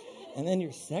 And then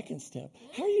your second step.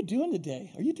 How are you doing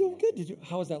today? Are you doing good?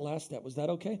 How was that last step? Was that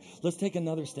okay? Let's take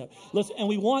another step. And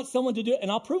we want someone to do it, and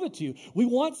I'll prove it to you. We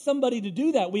want somebody to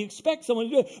do that. We expect someone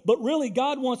to do it. But really,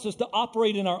 God wants us to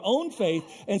operate in our own faith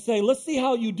and say, let's see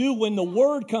how you do when the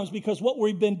word comes. Because what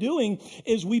we've been doing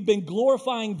is we've been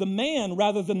glorifying the man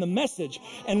rather than the message.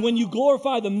 And when you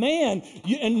glorify the man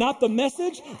and not the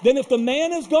message, then if the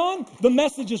man is gone, the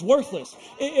message is worthless.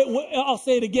 I'll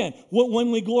say it again.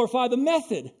 When we glorify the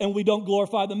method and we don't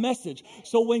glorify the message.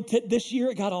 So when this year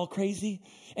it got all crazy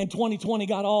and 2020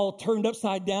 got all turned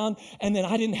upside down, and then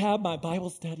I didn't have my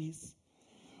Bible studies.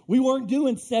 We weren't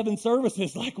doing 7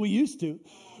 services like we used to.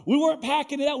 We weren't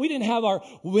packing it out. We didn't have our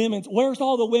women's. Where's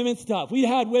all the women's stuff? We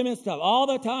had women's stuff all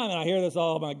the time. And I hear this,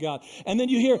 oh my God. And then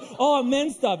you hear,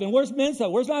 men's stuff. And where's men's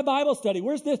stuff? Where's my Bible study?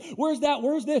 Where's this? Where's that?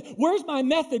 Where's this? Where's my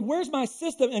method? Where's my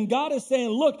system? And God is saying,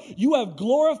 look, you have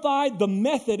glorified the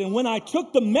method. And when I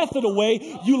took the method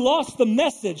away, you lost the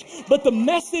message. But the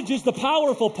message is the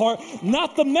powerful part,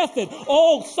 not the method.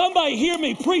 Oh, somebody hear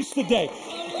me preach today.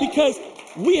 Because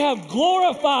we have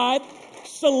glorified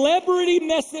celebrity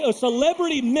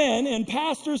men and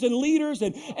pastors and leaders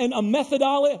and a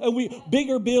methodology, and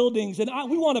bigger buildings, and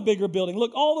we want a bigger building.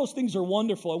 Look, all those things are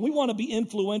wonderful, and we want to be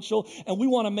influential, and we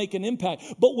want to make an impact.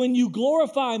 But when you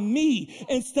glorify me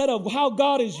instead of how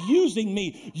God is using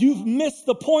me, you've missed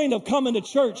the point of coming to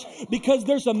church, because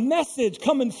there's a message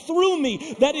coming through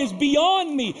me that is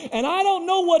beyond me, and I don't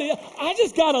know what it is. I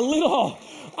just got a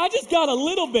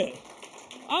little bit.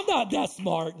 I'm not that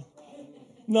smart.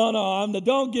 No,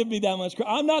 don't give me that much credit.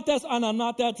 I'm not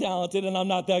that talented, and I'm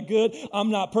not that good.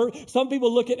 I'm not perfect. Some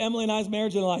people look at Emily and I's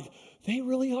marriage and they're like, they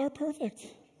really are perfect.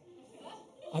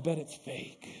 I bet it's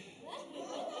fake.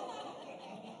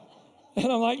 And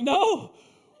I'm like, no,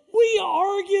 we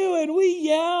argue and we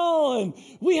yell and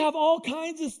we have all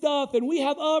kinds of stuff, and we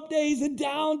have up days and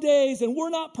down days, and we're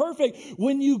not perfect.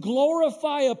 When you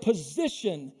glorify a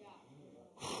position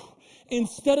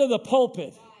instead of the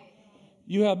pulpit,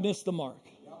 you have missed the mark.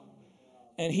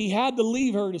 And he had to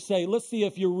leave her to say, let's see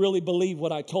if you really believe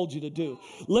what I told you to do.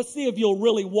 Let's see if you'll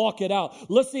really walk it out.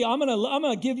 Let's see, I'm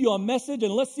gonna give you a message,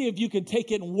 and let's see if you can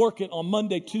take it and work it on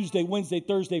Monday, Tuesday, Wednesday,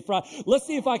 Thursday, Friday. Let's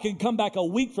see if I can come back a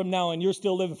week from now and you're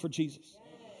still living for Jesus.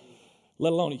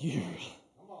 Let alone a year.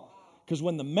 Because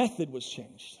when the method was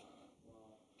changed,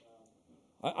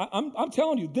 I'm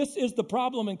telling you, this is the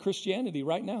problem in Christianity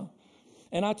right now.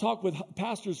 And I talked with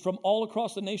pastors from all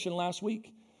across the nation last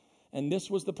week, and this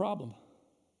was the problem.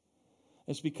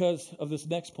 It's because of this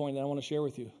next point that I want to share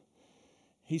with you.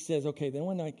 He says, okay, then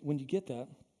when you get that,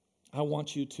 I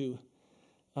want you to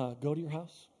go to your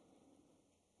house.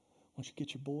 I want you to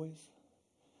get your boys.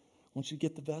 I want you to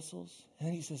get the vessels. And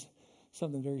then he says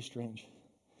something very strange.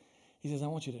 He says, I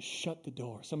want you to shut the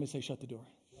door. Somebody say, shut the door.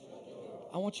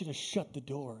 I want you to shut the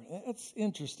door. That's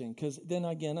interesting because then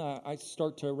again, I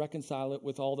start to reconcile it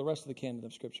with all the rest of the canon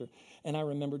of Scripture. And I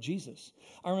remember Jesus.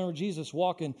 I remember Jesus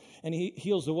walking and he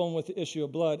heals the woman with the issue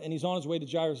of blood. And he's on his way to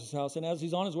Jairus' house. And as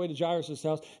he's on his way to Jairus'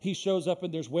 house, he shows up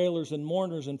and there's wailers and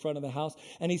mourners in front of the house.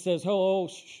 And he says,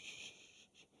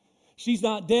 she's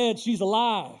not dead. She's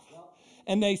alive.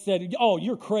 And they said, oh,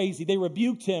 you're crazy. They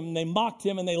rebuked him, and they mocked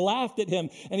him, and they laughed at him.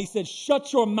 And he said,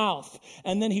 shut your mouth.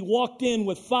 And then he walked in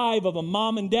with 5 of them,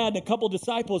 mom and dad and a couple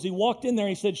disciples. He walked in there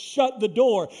and he said, shut the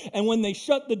door. And when they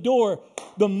shut the door,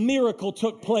 the miracle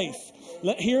took place.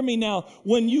 Hear me now.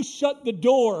 When you shut the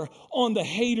door on the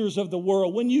haters of the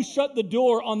world, when you shut the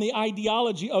door on the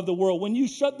ideology of the world, when you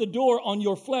shut the door on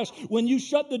your flesh, when you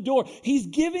shut the door, he's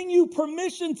giving you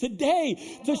permission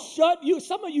today to shut you.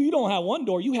 Some of you don't have 1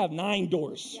 door. You have 9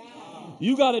 doors.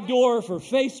 You got a door for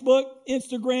Facebook,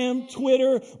 Instagram,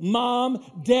 Twitter, mom,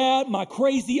 dad, my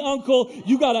crazy uncle.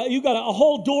 You got a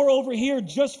whole door over here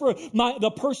just for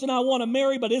the person I want to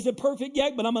marry, but isn't perfect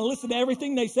yet, but I'm going to listen to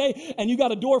everything they say. And you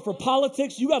got a door for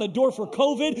politics. You got a door for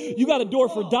COVID. You got a door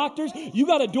for doctors. You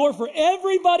got a door for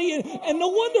everybody. And no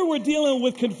wonder we're dealing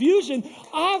with confusion.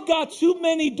 I've got too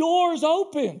many doors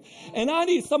open. And I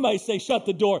need somebody to say, shut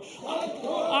the door.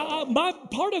 My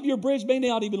part of your bridge may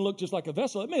not even look just like a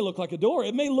vessel. It may look like a door.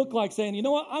 It may look like saying, you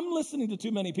know what? I'm listening to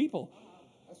too many people.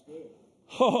 That's good.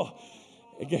 Oh,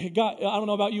 I don't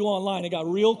know about you online. It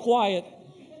got real quiet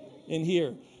in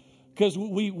here because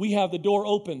we have the door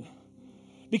open.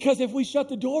 Because if we shut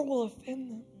the door, we'll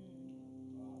offend them.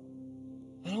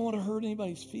 I don't want to hurt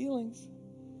anybody's feelings.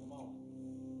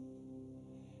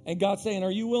 And God's saying,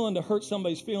 are you willing to hurt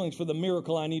somebody's feelings for the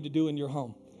miracle I need to do in your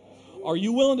home? Are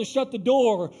you willing to shut the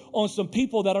door on some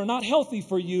people that are not healthy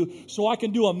for you so I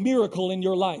can do a miracle in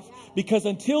your life? Because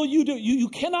until you do, you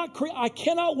cannot I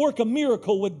cannot work a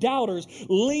miracle with doubters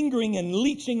lingering and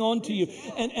leeching onto you.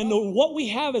 And what we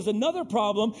have is another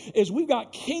problem is we've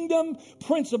got kingdom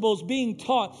principles being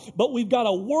taught, but we've got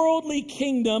a worldly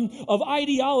kingdom of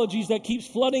ideologies that keeps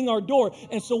flooding our door.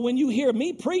 And so when you hear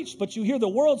me preach, but you hear the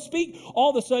world speak, all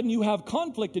of a sudden you have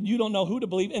conflict and you don't know who to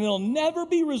believe, and it'll never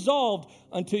be resolved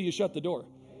until you shut the door.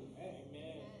 Amen.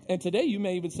 And today you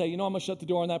may even say, you know, I'm going to shut the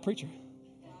door on that preacher.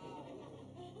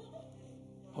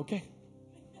 Okay.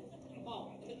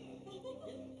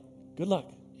 Good luck.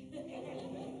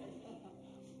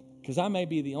 Because I may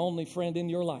be the only friend in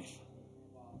your life.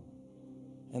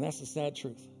 And that's the sad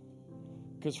truth.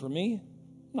 Because for me,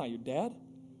 I'm not your dad.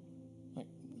 I'm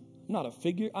not a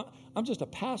figure. I'm just a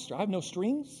pastor. I have no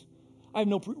strings. I have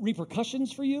no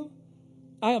repercussions for you.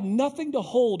 I have nothing to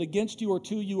hold against you or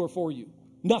to you or for you.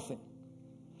 Nothing.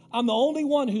 I'm the only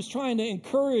one who's trying to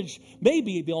encourage,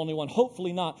 maybe the only one,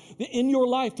 hopefully not, in your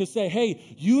life to say,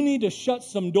 hey, you need to shut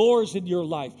some doors in your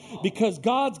life because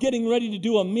God's getting ready to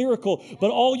do a miracle, but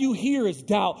all you hear is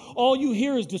doubt. All you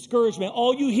hear is discouragement.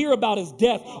 All you hear about is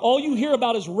death. All you hear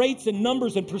about is rates and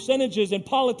numbers and percentages and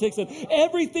politics, and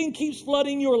everything keeps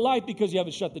flooding your life because you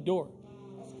haven't shut the door.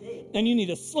 And you need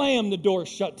to slam the door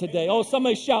shut today. Oh,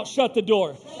 somebody shout, shut the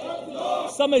door.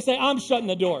 Somebody say, I'm shutting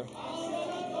the door.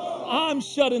 I'm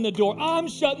shutting the door. I'm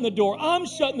shutting the door. I'm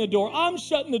shutting the door. I'm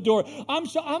shutting the door. I'm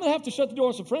going to have to shut the door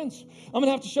on some friends. I'm going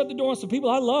to have to shut the door on some people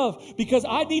I love because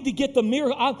I need to get the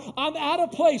miracle. I'm at a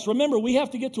place. Remember, we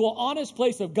have to get to an honest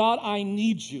place of God, I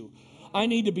need you. I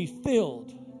need to be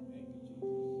filled.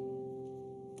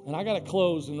 And I got to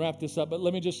close and wrap this up, but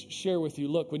let me just share with you.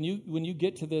 Look, when you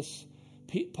get to this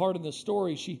part of the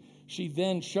story, she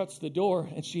then shuts the door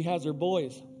and she has her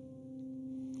boys.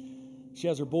 She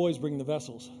has her boys bring the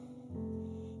vessels.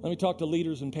 Let me talk to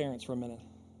leaders and parents for a minute.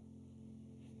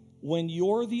 When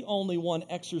you're the only one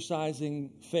exercising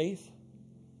faith,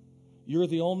 you're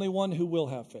the only one who will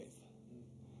have faith.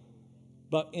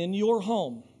 But in your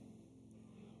home,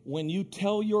 when you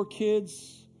tell your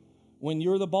kids, when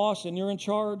you're the boss and you're in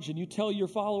charge and you tell your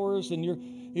followers and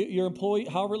your employee,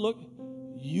 however it looks,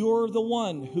 you're the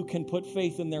one who can put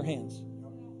faith in their hands.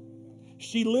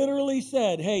 She literally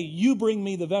said, hey, you bring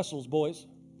me the vessels, boys.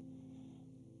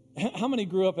 How many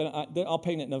grew up in, I'll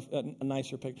paint it in a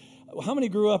nicer picture. How many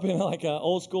grew up in like an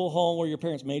old school home where your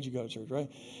parents made you go to church, right?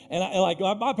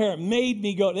 And my parent made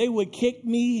me go. They would kick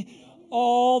me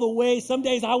all the way. Some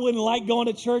days I wouldn't like going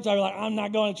to church. I'd be like, I'm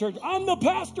not going to church. I'm the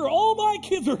pastor. All my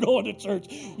kids are going to church.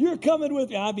 You're coming with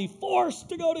me. I'd be forced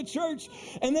to go to church.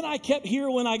 And then I kept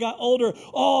hearing when I got older,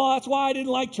 oh, that's why I didn't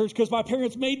like church, because my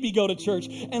parents made me go to church.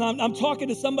 And I'm talking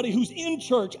to somebody who's in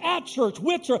church, at church,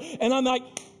 with church. And I'm like,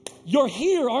 you're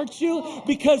here, aren't you?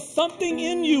 Because something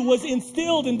in you was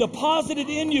instilled and deposited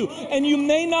in you. And you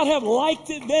may not have liked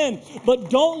it then, but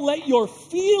don't let your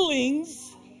feelings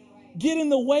get in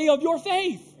the way of your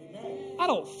faith. I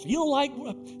don't feel like,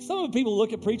 some of the people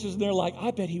look at preachers and they're like,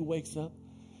 I bet he wakes up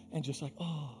and just like,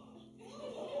 oh,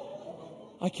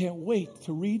 I can't wait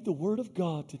to read the Word of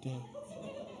God today.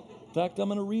 In fact, I'm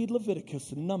going to read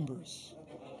Leviticus and Numbers,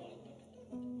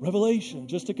 Revelation,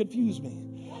 just to confuse me.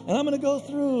 And I'm going to go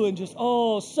through and just,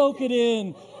 soak it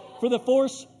in for the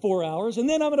first 4 hours. And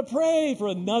then I'm going to pray for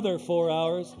another 4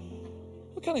 hours.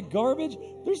 What kind of garbage?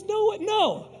 There's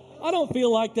no, I don't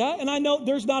feel like that. And I know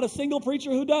there's not a single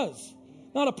preacher who does.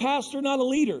 Not a pastor, not a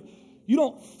leader. You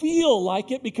don't feel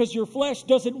like it because your flesh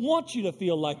doesn't want you to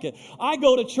feel like it. I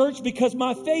go to church because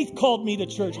my faith called me to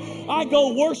church. I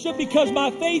go worship because my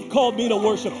faith called me to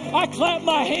worship. I clap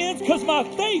my hands because my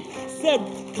faith said,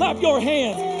 clap your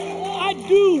hands. I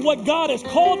do what God has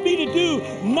called me to do,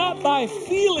 not by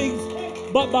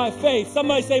feelings, but by faith.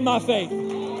 Somebody say my faith.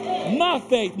 My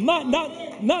faith.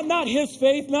 Not his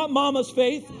faith, not mama's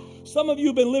faith. Some of you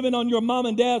have been living on your mom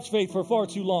and dad's faith for far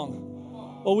too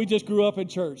long. Oh, we just grew up in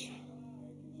church.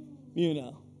 You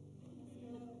know.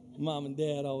 Mom and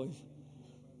dad always.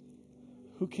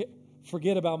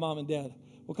 Forget about mom and dad.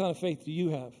 What kind of faith do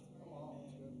you have?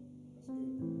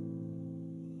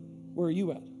 Where are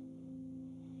you at?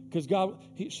 Because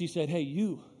she said, hey,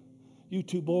 you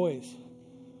two boys,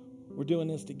 we're doing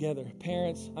this together.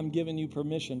 Parents, I'm giving you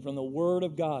permission from the Word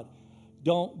of God.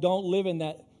 Don't live in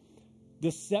that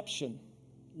deception.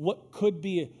 What could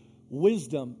be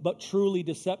wisdom, but truly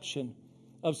deception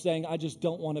of saying, I just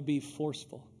don't want to be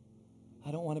forceful.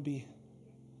 I don't want to be,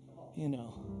 I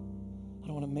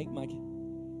don't want to make my...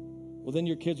 Well, then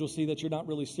your kids will see that you're not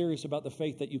really serious about the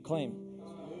faith that you claim.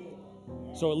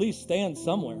 So at least stand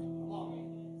somewhere.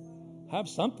 Have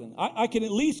something. I can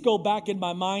at least go back in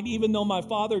my mind, even though my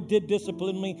father did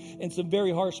discipline me in some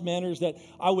very harsh manners, that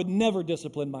I would never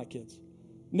discipline my kids.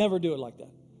 Never do it like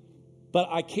that. But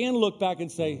I can look back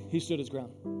and say, he stood his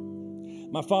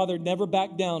ground. My father never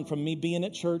backed down from me being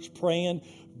at church, praying,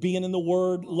 being in the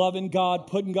Word, loving God,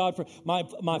 putting God first.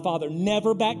 My father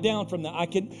never backed down from that. I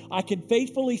can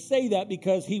faithfully say that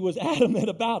because he was adamant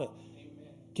about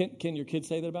it. Can your kids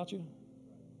say that about you?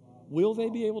 Will they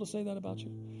be able to say that about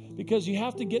you? Because you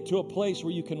have to get to a place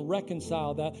where you can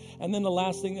reconcile that. And then the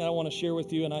last thing that I want to share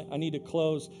with you, and I need to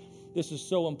close, this is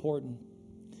so important,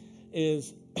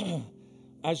 is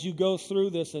as you go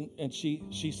through this and she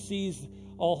sees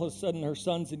all of a sudden her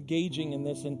son's engaging in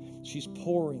this and she's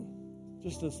pouring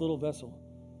just this little vessel.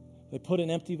 They put an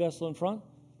empty vessel in front,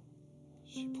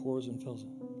 she pours and fills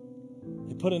it.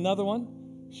 They put another one,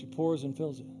 she pours and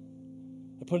fills it.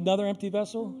 They put another empty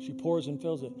vessel, she pours and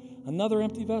fills it. Another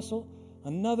empty vessel,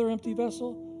 another empty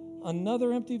vessel,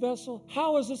 another empty vessel.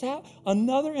 How is this happening?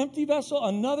 Another empty vessel,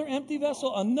 another empty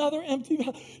vessel, another empty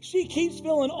vessel. She keeps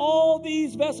filling all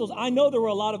these vessels. I know there were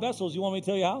a lot of vessels. You want me to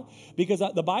tell you how? Because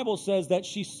the Bible says that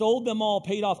she sold them all,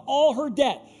 paid off all her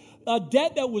debt. A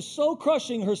debt that was so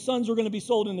crushing, her sons were going to be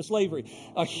sold into slavery.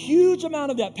 A huge amount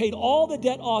of that, paid all the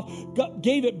debt off,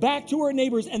 gave it back to her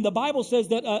neighbors. And the Bible says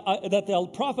that the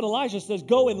prophet Elijah says,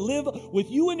 go and live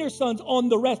with you and your sons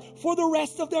for the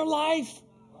rest of their life.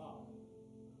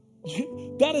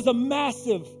 That is a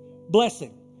massive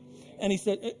blessing. And he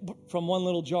said, from one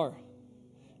little jar.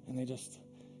 And they just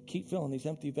keep filling these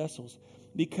empty vessels.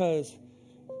 Because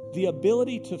the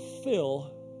ability to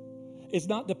fill is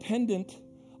not dependent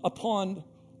upon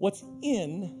what's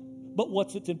in, but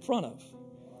what's it's in front of.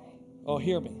 Oh,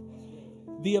 hear me.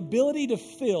 The ability to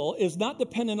fill is not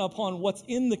dependent upon what's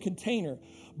in the container,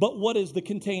 but what is the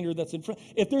container that's in front.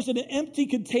 If there's an empty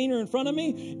container in front of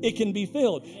me, it can be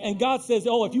filled. And God says,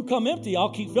 oh, if you come empty,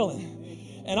 I'll keep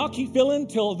filling. And I'll keep filling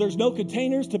till there's no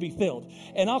containers to be filled.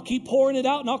 And I'll keep pouring it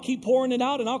out, and I'll keep pouring it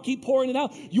out, and I'll keep pouring it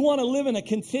out. You want to live in a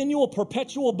continual,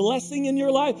 perpetual blessing in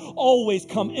your life? Always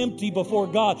come empty before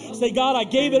God. Say, God, I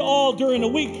gave it all during the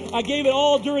week. I gave it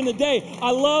all during the day.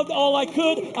 I loved all I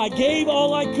could. I gave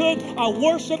all I could. I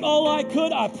worshiped all I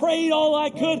could. I prayed all I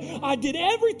could. I did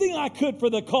everything I could for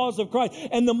the cause of Christ.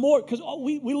 And the more, because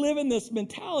we live in this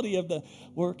mentality of the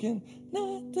working,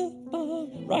 not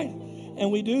the right?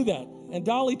 And we do that. And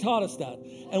Dolly taught us that.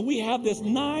 And we have this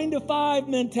 9 to 5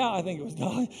 mentality. I think it was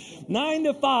Dolly. 9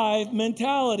 to 5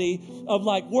 mentality of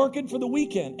like working for the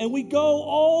weekend. And we go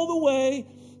all the way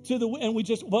to and we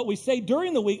just, what we say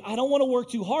during the week, I don't want to work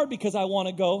too hard because I want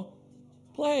to go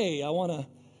play. I want to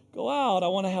go out. I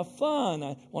want to have fun.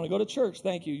 I want to go to church.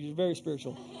 Thank you. You're very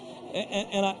spiritual.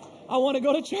 And I want to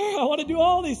go to church. I want to do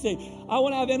all these things. I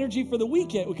want to have energy for the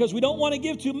weekend because we don't want to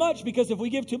give too much, because if we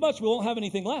give too much, we won't have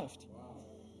anything left.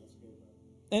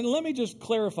 And let me just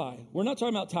clarify. We're not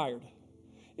talking about tired.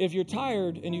 If you're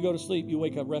tired and you go to sleep, you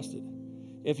wake up rested.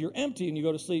 If you're empty and you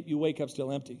go to sleep, you wake up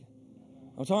still empty.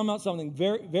 I'm talking about something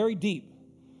very, very deep.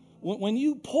 When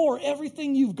you pour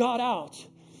everything you've got out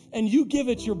and you give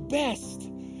it your best,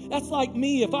 that's like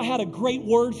me if I had a great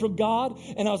word from God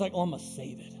and I was like, oh, I'm going to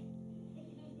save it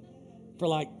for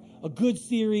like a good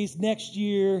series next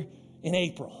year in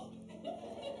April.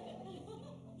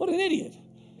 What an idiot,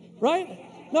 right?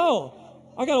 No.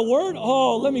 I got a word.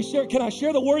 Oh, let me share. Can I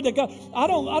share the word that God? I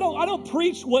don't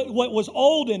preach what was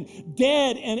old and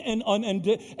dead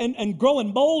and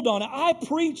growing mold on it. I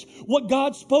preach what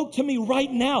God spoke to me right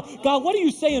now. God, what are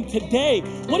you saying today?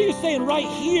 What are you saying right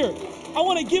here? I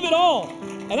want to give it all,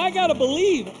 and I got to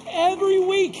believe every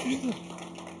week.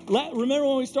 Remember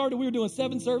when we started? We were doing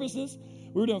 7 services.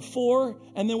 We were doing 4,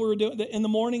 and then we were doing in the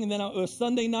morning, and then a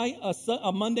Sunday night,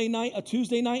 a Monday night, a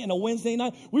Tuesday night, and a Wednesday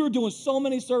night. We were doing so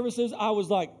many services. I was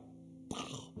like,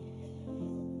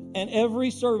 and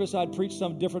every service I'd preach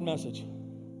some different message.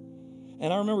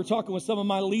 And I remember talking with some of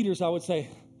my leaders. I would say,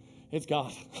 it's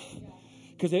God.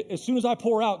 Because as soon as I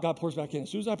pour out, God pours back in.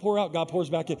 As soon as I pour out, God pours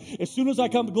back in. As soon as I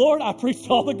come to Lord, I preached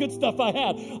all the good stuff I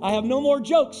had. I have no more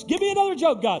jokes. Give me another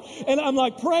joke, God. And I'm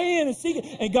like praying and seeking.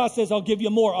 And God says, I'll give you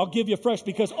more. I'll give you fresh.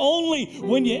 Because only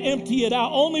when you empty it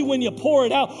out, only when you pour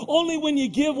it out, only when you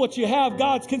give what you have,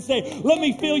 God can say, let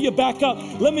me fill you back up.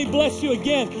 Let me bless you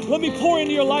again. Let me pour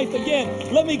into your life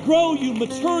again. Let me grow you,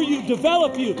 mature you,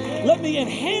 develop you. Let me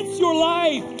enhance your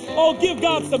life. Oh, give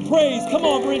God some praise. Come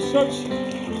on, Bridge Church.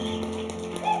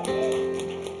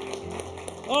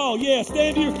 Oh, yeah,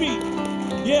 stand to your feet.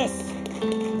 Yes.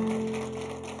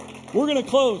 We're going to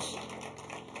close.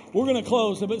 We're going to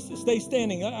close, but stay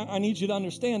standing. I need you to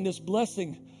understand this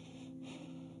blessing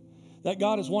that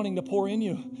God is wanting to pour in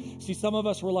you. See, some of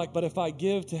us were like, but if I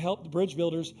give to help the bridge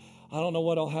builders, I don't know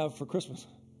what I'll have for Christmas.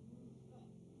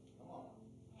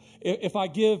 If I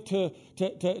give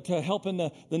to helping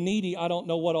the needy, I don't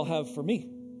know what I'll have for me.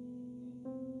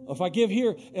 If I give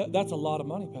here, that's a lot of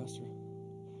money, Pastor.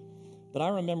 But I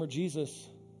remember Jesus.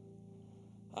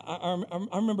 I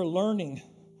remember learning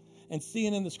and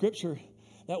seeing in the scripture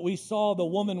that we saw the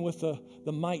woman with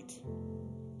the mite.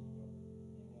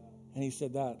 And he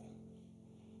said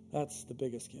that's the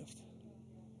biggest gift.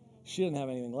 She didn't have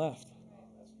anything left.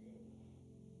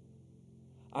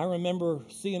 I remember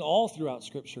seeing all throughout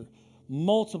scripture,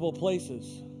 multiple places,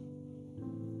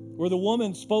 where the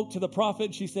woman spoke to the prophet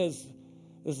and she says,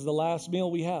 this is the last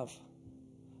meal we have.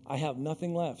 I have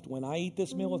nothing left. When I eat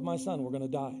this meal with my son, we're going to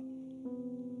die.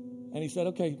 And he said,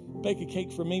 okay, bake a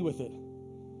cake for me with it.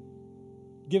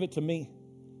 Give it to me.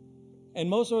 And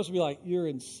most of us would be like, you're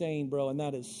insane, bro. And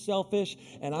that is selfish.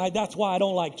 And that's why I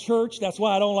don't like church. That's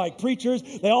why I don't like preachers.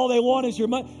 All they want is your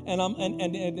money.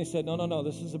 And they said, no.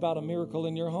 This is about a miracle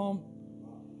in your home.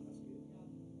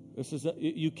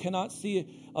 You cannot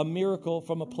see a miracle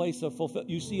from a place of fulfillment.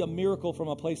 You see a miracle from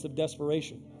a place of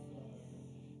desperation.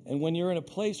 And when you're in a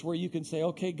place where you can say,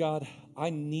 okay, God,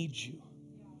 I need you.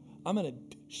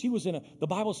 The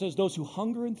Bible says those who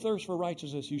hunger and thirst for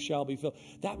righteousness, you shall be filled.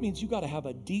 That means you got to have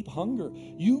a deep hunger.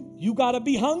 You got to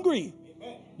be hungry.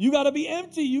 You got to be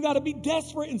empty. You got to be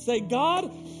desperate and say,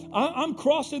 God, I'm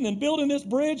crossing and building this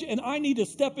bridge, and I need to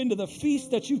step into the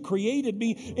feast that you've created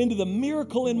me, into the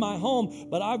miracle in my home,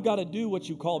 but I've got to do what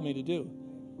you called me to do.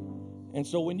 And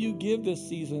so when you give this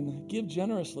season, give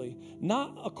generously,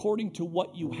 not according to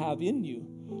what you have in you,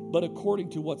 but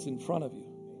according to what's in front of you.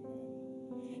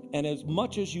 And as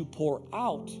much as you pour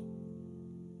out,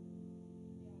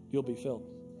 you'll be filled.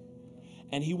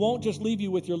 And he won't just leave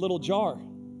you with your little jar.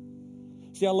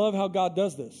 See, I love how God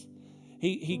does this.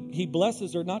 He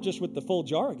blesses her not just with the full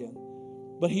jar again,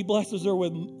 but he blesses her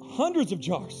with hundreds of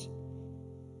jars.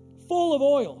 full of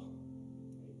oil.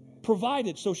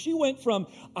 Provided. So she went from,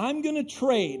 I'm going to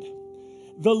trade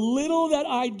the little that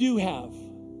I do have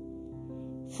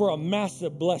for a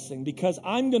massive blessing, because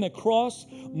I'm going to cross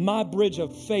my bridge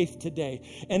of faith today.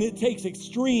 And it takes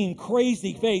extreme,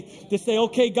 crazy faith to say,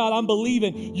 okay, God, I'm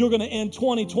believing you're going to end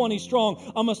 2020 strong.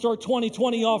 I'm going to start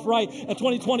 2020 off right at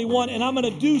 2021, and I'm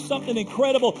going to do something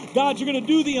incredible. God, you're going to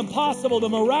do the impossible, the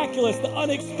miraculous, the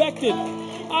unexpected.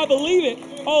 I believe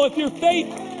it. Oh, if your faith,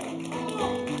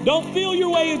 don't feel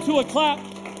your way into a clap.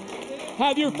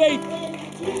 Have your faith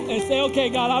and say, okay,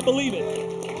 God, I believe it.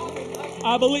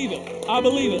 I believe it. I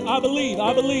believe it. I believe.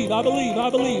 I believe. I believe. I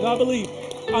believe. I believe.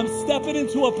 I'm stepping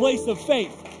into a place of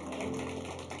faith.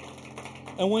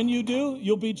 And when you do,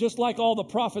 you'll be just like all the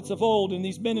prophets of old and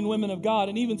these men and women of God.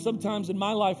 And even sometimes in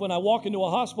my life, when I walk into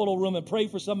a hospital room and pray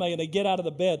for somebody and they get out of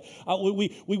the bed,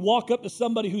 we walk up to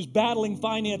somebody who's battling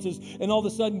finances, and all of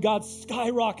a sudden God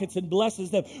skyrockets and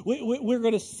blesses them. We're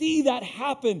going to see that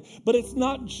happen. But it's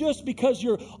not just because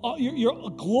you're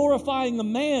glorifying the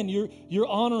man, you're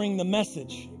honoring the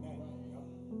message.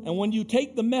 And when you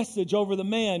take the message over the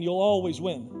man, you'll always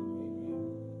win.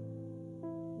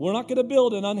 We're not going to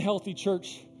build an unhealthy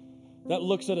church that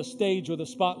looks at a stage with a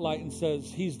spotlight and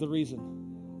says, he's the reason.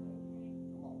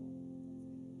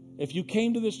 If you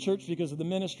came to this church because of the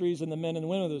ministries and the men and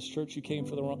women of this church, you came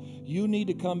for the wrong. You need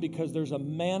to come because there's a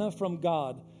manna from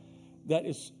God that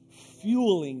is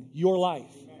fueling your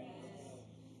life.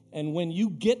 And when you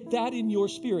get that in your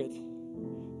spirit,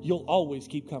 you'll always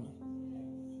keep coming.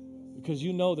 Because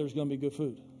you know there's going to be good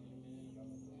food.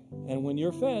 And when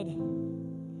you're fed,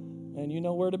 and you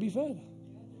know where to be fed,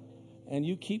 and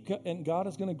you keep, and God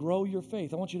is going to grow your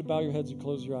faith. I want you to bow your heads and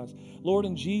close your eyes. Lord,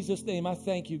 in Jesus' name, I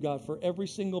thank you, God, for every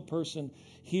single person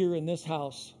here in this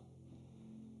house,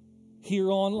 here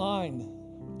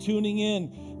online, tuning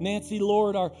in. Nancy,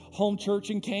 Lord, our home church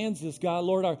in Kansas, God,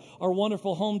 Lord, our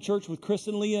wonderful home church with Chris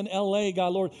and Leah in LA,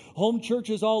 God, Lord, home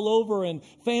churches all over, and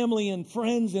family and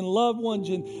friends and loved ones.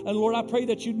 And Lord, I pray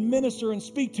that you'd minister and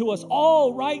speak to us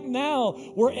all right now,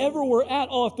 wherever we're at.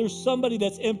 Oh, if there's somebody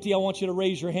that's empty, I want you to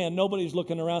raise your hand. Nobody's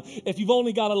looking around. If you've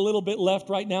only got a little bit left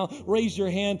right now, raise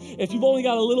your hand. If you've only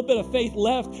got a little bit of faith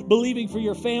left, believing for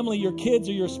your family, your kids,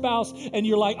 or your spouse, and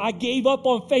you're like, I gave up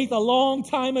on faith a long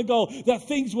time ago that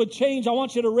things would change, I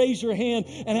want you to raise your hand.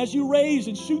 And as you raise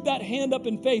and shoot that hand up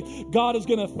in faith, God is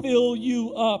going to fill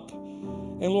you up.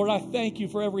 And Lord, I thank you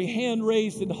for every hand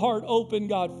raised and heart open.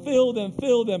 God, fill them,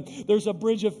 fill them. There's a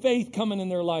bridge of faith coming in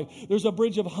their life. There's a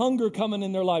bridge of hunger coming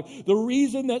in their life. The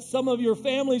reason that some of your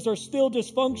families are still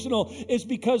dysfunctional is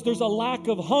because there's a lack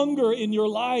of hunger in your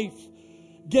life.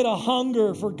 Get a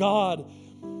hunger for God,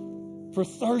 for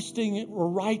thirsting for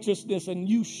righteousness, and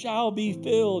you shall be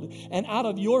filled. And out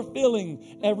of your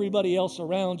filling, everybody else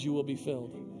around you will be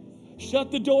filled. Shut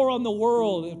the door on the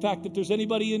world. In fact, if there's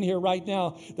anybody in here right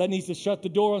now that needs to shut the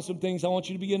door on some things, I want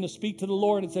you to begin to speak to the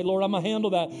Lord and say, Lord, I'm going to handle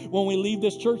that. When we leave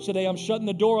this church today, I'm shutting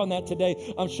the door on that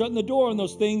today. I'm shutting the door on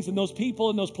those things and those people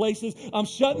and those places. I'm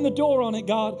shutting the door on it,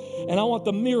 God. And I want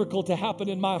the miracle to happen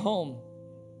in my home.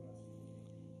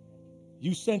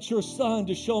 You sent your son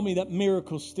to show me that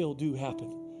miracles still do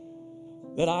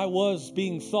happen. That I was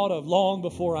being thought of long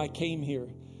before I came here.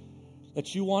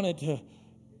 That you wanted to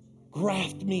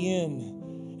graft me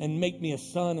in and make me a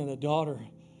son and a daughter.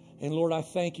 And Lord, I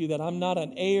thank you that I'm not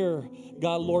an heir,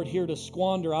 God, Lord, here to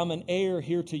squander. I'm an heir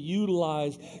here to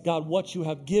utilize, God, what you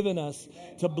have given us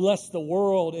to bless the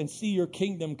world and see your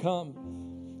kingdom come.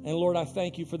 And Lord, I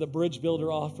thank you for the Bridge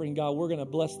Builder offering, God. We're going to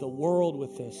bless the world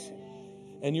with this.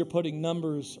 And you're putting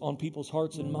numbers on people's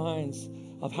hearts and minds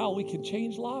of how we can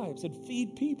change lives and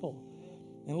feed people.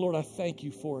 And Lord, I thank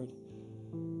you for it.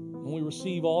 And we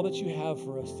receive all that you have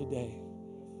for us today.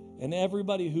 And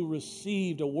everybody who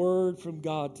received a word from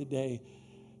God today,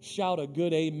 shout a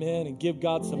good amen and give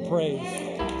God some praise.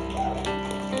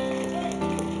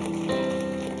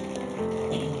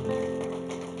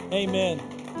 Amen.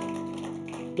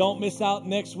 Don't miss out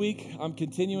next week. I'm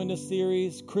continuing this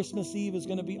series. Christmas Eve is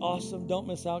going to be awesome. Don't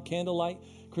miss out. Candlelight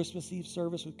Christmas Eve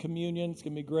service with communion. It's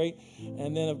going to be great.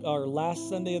 And then our last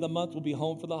Sunday of the month will be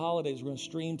home for the holidays. We're going to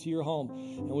stream to your home.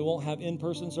 And we won't have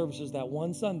in-person services that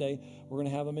one Sunday. We're going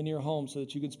to have them in your home so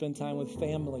that you can spend time with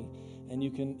family and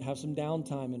you can have some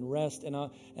downtime and rest.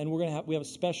 And we have a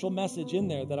special message in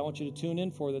there that I want you to tune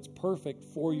in for that's perfect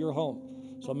for your home.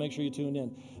 So make sure you tune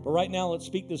in. But right now, let's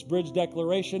speak this bridge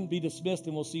declaration. Be dismissed,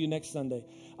 and we'll see you next Sunday.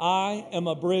 I am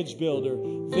a bridge builder.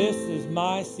 This is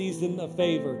my season of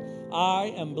favor.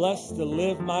 I am blessed to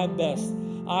live my best.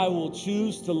 I will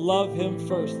choose to love him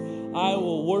first. I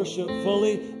will worship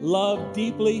fully, love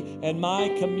deeply, and my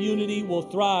community will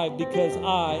thrive because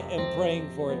I am praying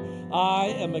for it.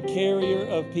 I am a carrier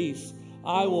of peace.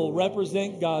 I will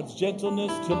represent God's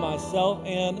gentleness to myself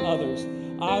and others.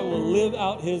 I will live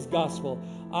out His gospel.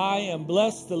 I am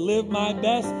blessed to live my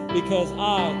best because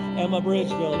I am a bridge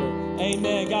builder.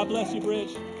 Amen. God bless you,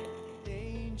 Bridge.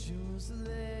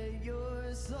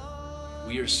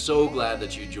 We are so glad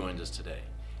that you joined us today.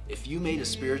 If you made a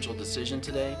spiritual decision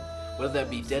today, whether that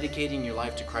be dedicating your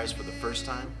life to Christ for the first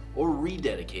time or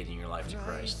rededicating your life to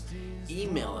Christ,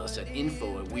 email us at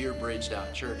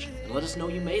info@wearebridge.church and let us know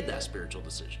you made that spiritual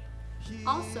decision.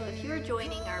 Also, if you are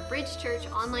joining our Bridge Church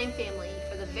online family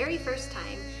for the very first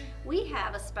time, we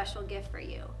have a special gift for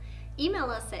you. Email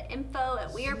us at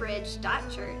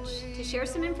info@wearebridge.church to share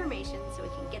some information so we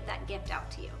can get that gift out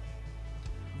to you.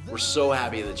 We're so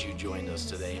happy that you joined us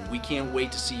today, and we can't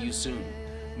wait to see you soon.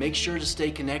 Make sure to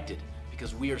stay connected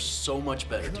because we are so much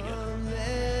better together.